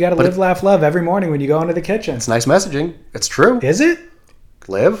 dude, you got to live, laugh, love every morning when you go into the kitchen. It's nice messaging. It's true. Is it?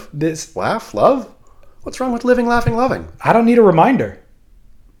 Live, laugh, love. What's wrong with living, laughing, loving? I don't need a reminder.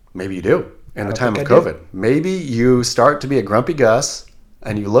 Maybe you do. In the time of COVID. Maybe you start to be a grumpy Gus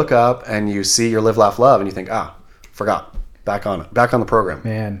and you look up and you see your live, laugh, love and you think, forgot. Back on it. Back on the program.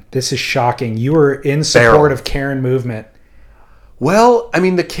 Man, this is shocking. You were in support of Karen movement. Well, I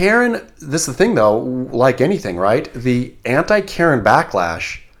mean, this is the thing though, like anything, right? The anti-Karen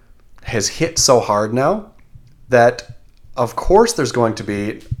backlash has hit so hard now that of course there's going to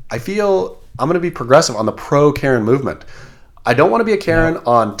be, I feel I'm going to be progressive on the pro-Karen movement. I don't want to be a Karen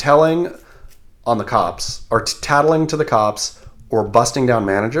on telling on the cops or tattling to the cops or busting down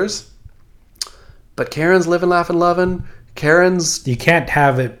managers. But Karen's living, laughing, loving. Karen's... You can't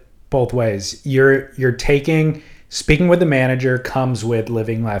have it both ways. You're taking... Speaking with the manager comes with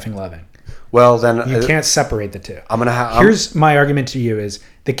living, laughing, loving. Well, then... You can't separate the two. I'm going to have... Here's my argument to you is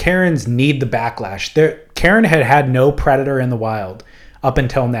the Karens need the backlash. Karen had no predator in the wild up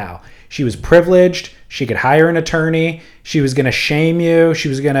until now. She was privileged. She could hire an attorney. She was going to shame you. She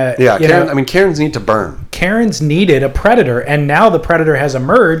was going to... Yeah, Karens need to burn. Karens needed a predator, and now the predator has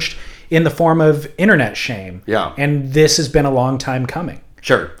emerged in the form of internet shame. Yeah. And this has been a long time coming.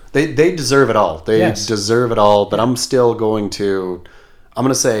 Sure. They deserve it all. They deserve it all, but I'm still going to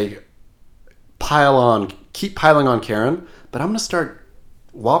say keep piling on Karen, but I'm going to start,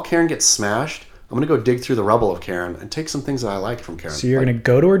 while Karen gets smashed, I'm going to go dig through the rubble of Karen and take some things that I like from Karen. So you're going to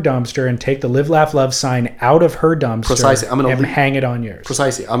go to her dumpster and take the live, laugh, love sign out of her dumpster. Precisely. And hang it on yours.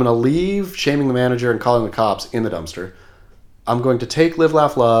 Precisely. I'm going to leave shaming the manager and calling the cops in the dumpster. I'm going to take live,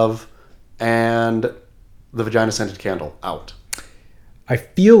 laugh, love and the vagina scented candle out. I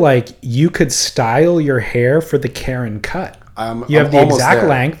feel like you could style your hair for the Karen cut. You have the exact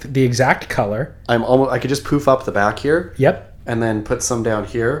length, the exact color. I could just poof up the back here. Yep. And then put some down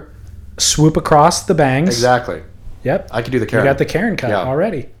here. Swoop across the bangs. Exactly. Yep. I could do the Karen. You got the Karen cut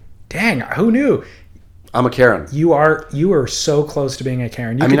already. Dang, who knew? I'm a Karen. You are so close to being a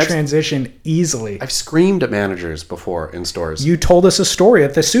Karen. You can transition easily. I've screamed at managers before in stores. You told us a story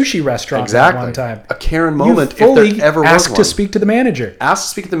at the sushi restaurant at one time. A Karen moment, you fully if there ever was asked one. to speak to the manager. Asked to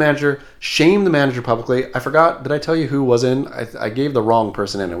speak to the manager, shame the manager publicly. I forgot, did I tell you who was in? I gave the wrong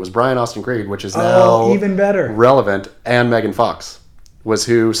person in. It was Brian Austin Creed, which is now even better. Relevant, and Megan Fox was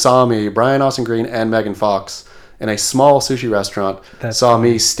who saw me, Brian Austin Green and Megan Fox, in a small sushi restaurant saw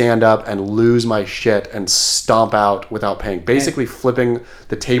me stand up and lose my shit and stomp out without paying, basically flipping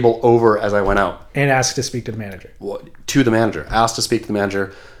the table over as I went out. And asked to speak to the manager. To the manager. Asked to speak to the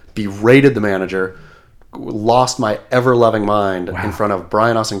manager, berated the manager, lost my ever-loving mind in front of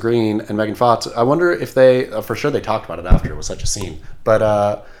Brian Austin Green and Megan Fox. I wonder if they, for sure they talked about it after, it was such a scene. But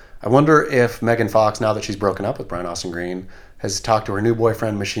I wonder if Megan Fox, now that she's broken up with Brian Austin Green, has talked to her new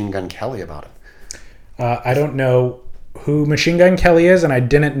boyfriend, Machine Gun Kelly, about it. I don't know who Machine Gun Kelly is, and I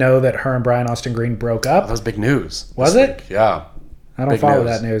didn't know that her and Brian Austin Green broke up. That was big news. Was it? Week. Yeah. I don't follow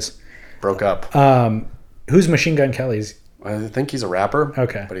that news. Broke up. Who's Machine Gun Kelly's? I think he's a rapper.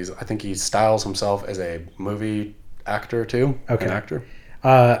 Okay. But I think he styles himself as a movie actor too. Okay. An actor.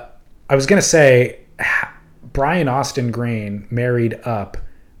 I was going to say, Brian Austin Green married up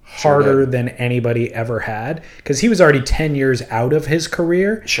harder than anybody ever had, because he was already 10 years out of his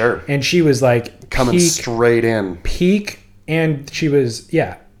career. Sure. And she was like coming straight in. Peak. And she was,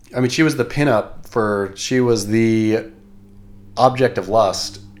 I mean, she was the pinup she was the object of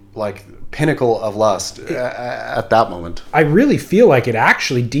lust, like pinnacle of lust at that moment. I really feel like it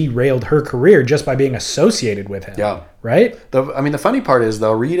actually derailed her career just by being associated with him. Yeah. Right? The funny part is,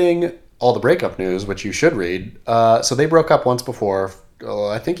 though, reading all the breakup news, which you should read, so they broke up once before,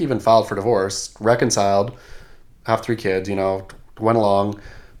 I think even filed for divorce, reconciled, have 3 kids, went along,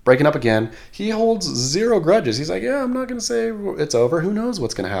 breaking up again. He holds zero grudges. He's like, yeah, I'm not going to say it's over. Who knows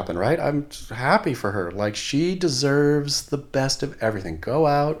what's going to happen, right? I'm happy for her. Like, she deserves the best of everything. Go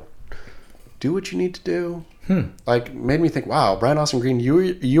out, do what you need to do. Like, made me think, wow, Brian Austin Green,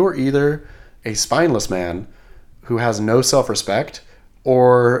 you're either a spineless man who has no self-respect,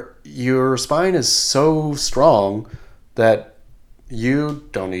 or your spine is so strong that you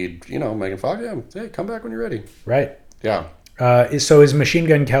don't need, Megan Fox. Yeah, hey, come back when you're ready. Right. Yeah. So is Machine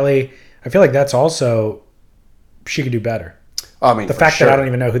Gun Kelly, I feel like that's also, she could do better. I mean, the fact that I don't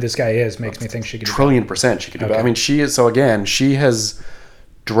even know who this guy is makes me think she could do better. 1,000,000,000% she could do better. I mean, she has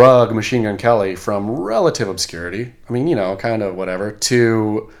drug Machine Gun Kelly from relative obscurity. I mean, kind of whatever,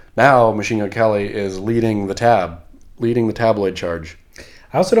 to now Machine Gun Kelly is leading the tabloid charge.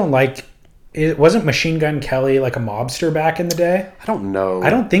 I also don't like, it wasn't Machine Gun Kelly like a mobster back in the day? I don't know. I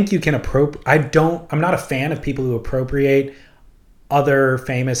don't think you can I'm not a fan of people who appropriate other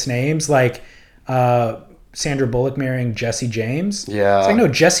famous names, like Sandra Bullock marrying Jesse James. Yeah. It's like, no,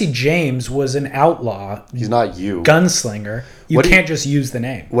 Jesse James was an outlaw. He's not you. Gunslinger. You can't just use the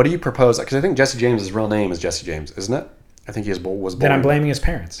name. What do you propose? Because I think Jesse James' real name is Jesse James, isn't it? I think he was born. Then I'm blaming his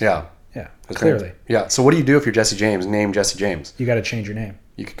parents. Yeah. Yeah, clearly. Yeah. So what do you do if you're Jesse James? Name Jesse James. You got to change your name.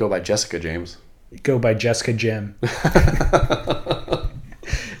 You could go by Jessica James. Go by Jessica Jim.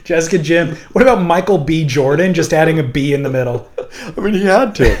 Jessica Jim. What about Michael B. Jordan? Just adding a B in the middle. I mean, he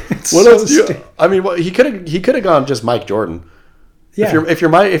had to. What else do you? I mean, he could have gone just Mike Jordan. Yeah. If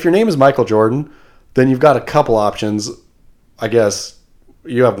your name is Michael Jordan, then you've got a couple options. I guess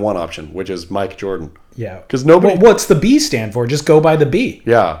you have one option, which is Mike Jordan. Yeah. Because nobody. Well, what's the B stand for? Just go by the B.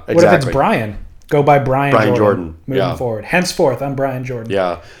 Yeah. Exactly. What if it's Brian? Go by Brian Jordan. Moving forward. Henceforth, I'm Brian Jordan.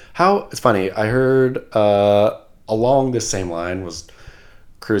 Yeah. It's funny. I heard along this same line, was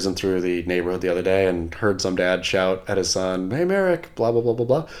cruising through the neighborhood the other day and heard some dad shout at his son, "Hey, Merrick, blah, blah, blah, blah,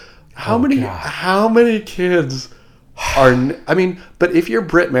 blah." How many kids are, I mean, but if you're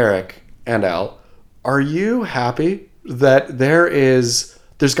Britt Merrick and Al, are you happy that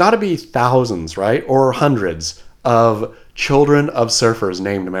there's got to be thousands, right? Or hundreds of children of surfers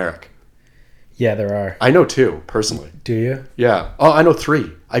named Merrick? Yeah, there are. I know 2, personally. Do you? Yeah. Oh, I know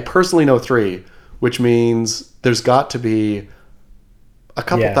 3. I personally know 3, which means there's got to be a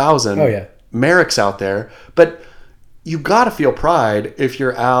couple thousand Merricks out there. But you got to feel pride if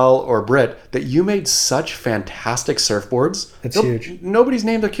you're Al or Britt that you made such fantastic surfboards. That's huge. Nobody's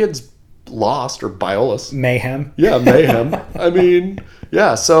named their kids Lost or Biolas. Mayhem. Yeah, Mayhem. I mean,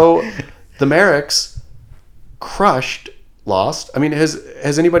 yeah. So the Merricks crushed Lost. I mean,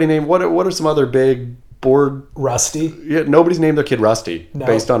 has anybody named what are some other big board? Rusty. Yeah, nobody's named their kid Rusty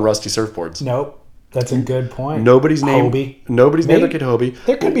based on Rusty surfboards. Nope. That's a good point. Nobody's named their kid Hobie.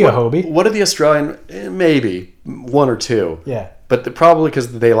 There could be a Hobie. What are the Australian? Maybe 1 or 2. Yeah. But probably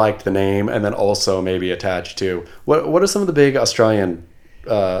because they liked the name, and then also maybe attached to what are some of the big Australian?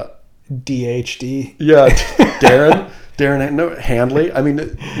 DHD. Yeah, Darren. No, Handley. I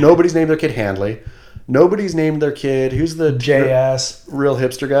mean, nobody's named their kid Handley. Nobody's named their kid. Who's the JS? Real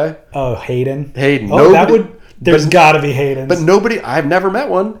hipster guy? Oh, Hayden. Oh, there's got to be Hayden. But nobody. I've never met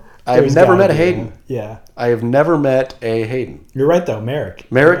one. I've never met a Hayden. Yeah. I have never met a Hayden. You're right though,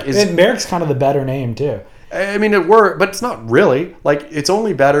 Merrick. Merrick's kind of the better name too. I mean, it worked, but it's not really. Like, it's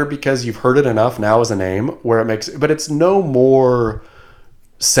only better because you've heard it enough now as a name where it makes... But it's no more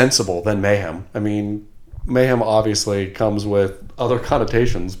sensible than Mayhem. I mean, Mayhem obviously comes with other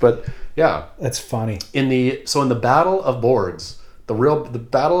connotations, but yeah. That's funny. In the Battle of Boards, the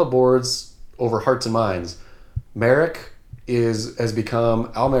Battle of Boards over Hearts and Minds, Merrick has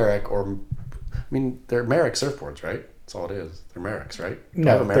become Al Merrick, or... I mean, they're Merrick surfboards, right? That's all it is. They're Merricks, right?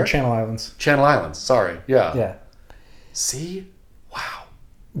 No, they're Channel Islands. Channel Islands. Sorry. Yeah. Yeah. See? Wow.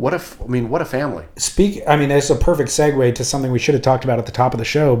 What a family. I mean, it's a perfect segue to something we should have talked about at the top of the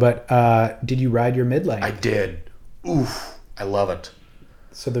show, but did you ride your mid-length? I did. Oof. I love it.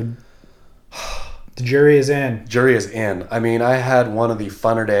 So the jury is in. Jury is in. I mean, I had one of the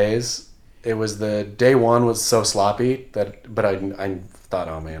funner days. It was day one was so sloppy but I thought,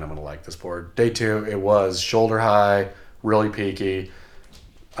 oh man, I'm going to like this board. Day two, it was shoulder high, really peaky.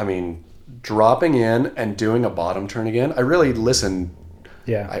 I mean, dropping in and doing a bottom turn again. I really listened.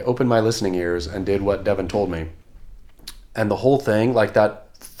 Yeah. I opened my listening ears and did what Devin told me. And the whole thing, like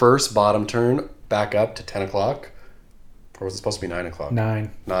that first bottom turn back up to 10 o'clock, or was it supposed to be 9 o'clock?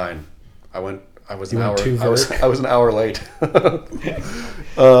 9. I was an hour late.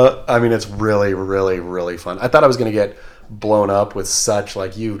 I mean, it's really, really, really fun. I thought I was going to get blown up with such,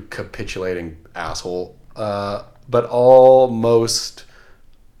 like, you capitulating asshole. But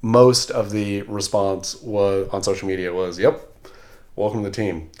most of the response was on social media was, yep, welcome to the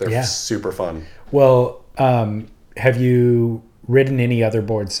team. They're super fun. Well, have you ridden any other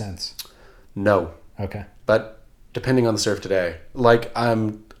board since? No. Okay. But depending on the surf today, like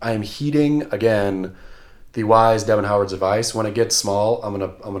I'm heeding again the wise Devin Howard's advice. When it gets small, I'm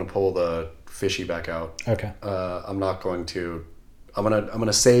gonna pull the fishy back out. Okay. I'm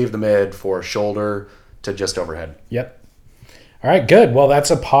gonna save the mid for shoulder to just overhead. Yep. All right, good. Well, that's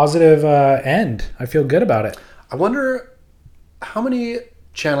a positive end. I feel good about it. I wonder how many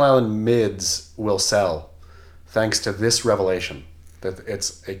Channel Island mids will sell thanks to this revelation that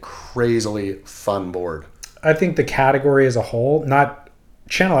it's a crazily fun board. I think the category as a whole, not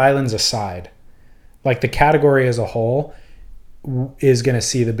Channel Islands aside, like the category as a whole is going to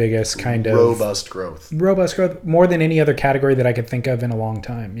see the biggest kind of robust growth more than any other category that I could think of in a long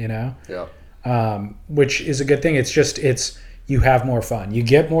time, you know? Yeah. Which is a good thing. You have more fun. You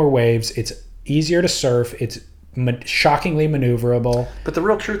get more waves. It's easier to surf. It's shockingly maneuverable. But the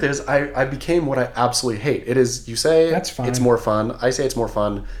real truth is I became what I absolutely hate. It is, you say that's fine. It's more fun. I say it's more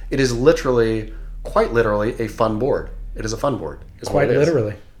fun. It is quite literally a fun board. It is a fun board. Quite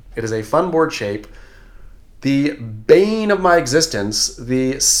literally. It is a fun board shape. The bane of my existence,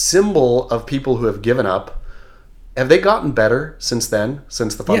 the symbol of people who have given up. Have they gotten better since then?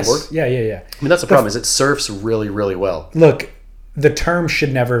 Since the fun board? Yeah. I mean, that's the problem, is it surfs really, really well. Look, the term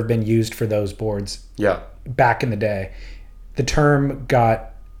should never have been used for those boards. Yeah. Back in the day. The term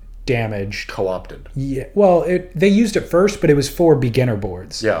got damaged. Co-opted. Yeah. Well, they used it first, but it was for beginner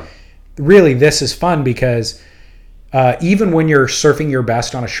boards. Yeah. Really, this is fun because even when you're surfing your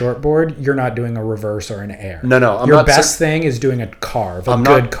best on a short board, you're not doing a reverse or an air. No. Your best thing is doing a carve, a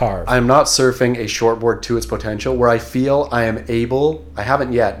good carve. I'm not surfing a short board to its potential where I feel I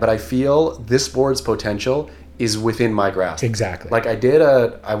haven't yet, but I feel this board's potential is within my grasp. Exactly. Like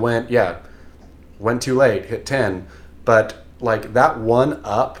I went too late, hit 10, but like that one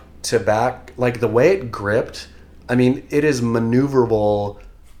up to back, like the way it gripped, I mean, it is maneuverable.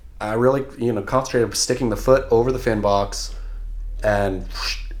 I really, concentrated on sticking the foot over the fin box,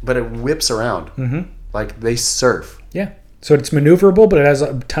 but it whips around. Mm-hmm. Like they surf. Yeah. So it's maneuverable, but it has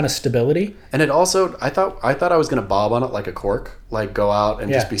a ton of stability. And it also, I thought I was going to bob on it like a cork, like go out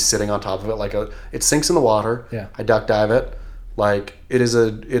and just be sitting on top of it. It sinks in the water. Yeah. I duck dive it. Like it is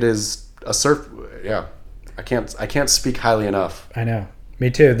a surf. Yeah. I can't speak highly enough. I know. Me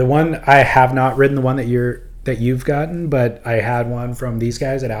too. The one I have not ridden, the one that you've gotten, but I had one from these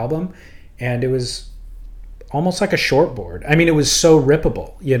guys at Album, and it was almost like a short board. I mean, it was so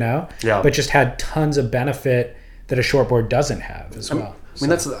rippable, Yeah. But just had tons of benefit that a short board doesn't have as well.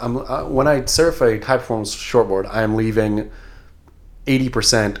 I mean, when I surf a high performance shortboard, I am leaving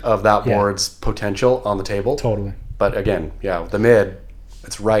 80% of that board's potential on the table. Totally. But again, the mid,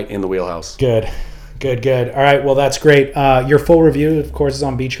 it's right in the wheelhouse. Good. All right. Well, that's great. Your full review, of course, is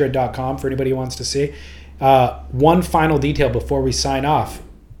on beachgrid.com for anybody who wants to see. One final detail before we sign off.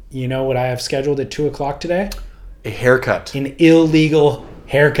 You know what I have scheduled at 2:00 today? A haircut. An illegal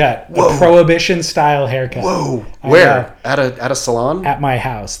haircut. Whoa. A prohibition style haircut. Whoa. Where? At a salon? At my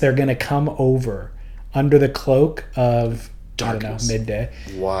house. They're going to come over under the cloak of darkness. Midday.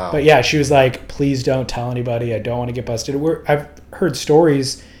 Wow. But yeah, she was like, please don't tell anybody. I don't want to get busted. I've heard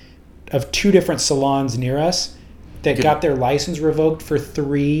stories. of 2 different salons near us that got their license revoked for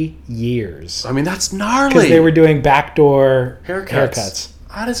 3 years. I mean, that's gnarly. Because they were doing backdoor haircuts.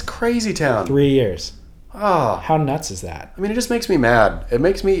 That is crazy town. 3 years. Oh. How nuts is that? I mean, it just makes me mad. It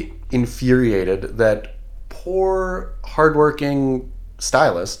makes me infuriated that poor, hardworking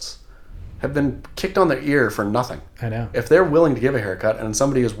stylists have been kicked on their ear for nothing. I know. If they're willing to give a haircut and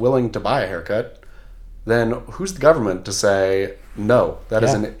somebody is willing to buy a haircut, then who's the government to say, no, that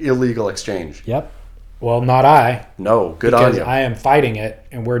is an illegal exchange? Yep. Well, not I. No, good on you. Because I am fighting it,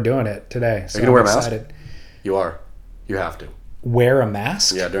 and we're doing it today. So are you going to wear a mask? You are. You have to. Wear a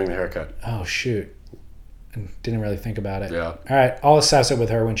mask? Yeah, during the haircut. Oh, shoot. I didn't really think about it. Yeah. All right. I'll assess it with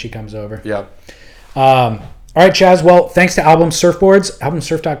her when she comes over. Yeah. All right, Chaz. Well, thanks to Album Surfboards.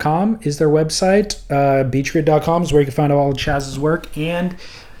 Albumsurf.com is their website. Beachgrid.com is where you can find all of Chaz's work. And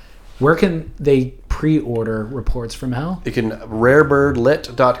where can they pre-order Reports from Hell? You can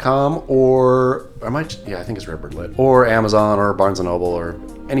rarebirdlit.com or I think it's rarebirdlit, or Amazon or Barnes & Noble or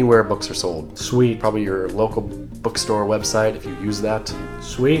anywhere books are sold. Sweet. Probably your local bookstore website if you use that.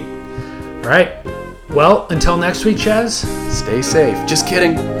 Sweet. All right. Well, until next week, Chaz. Stay safe. Just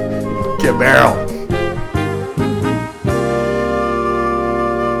kidding. Get barrel.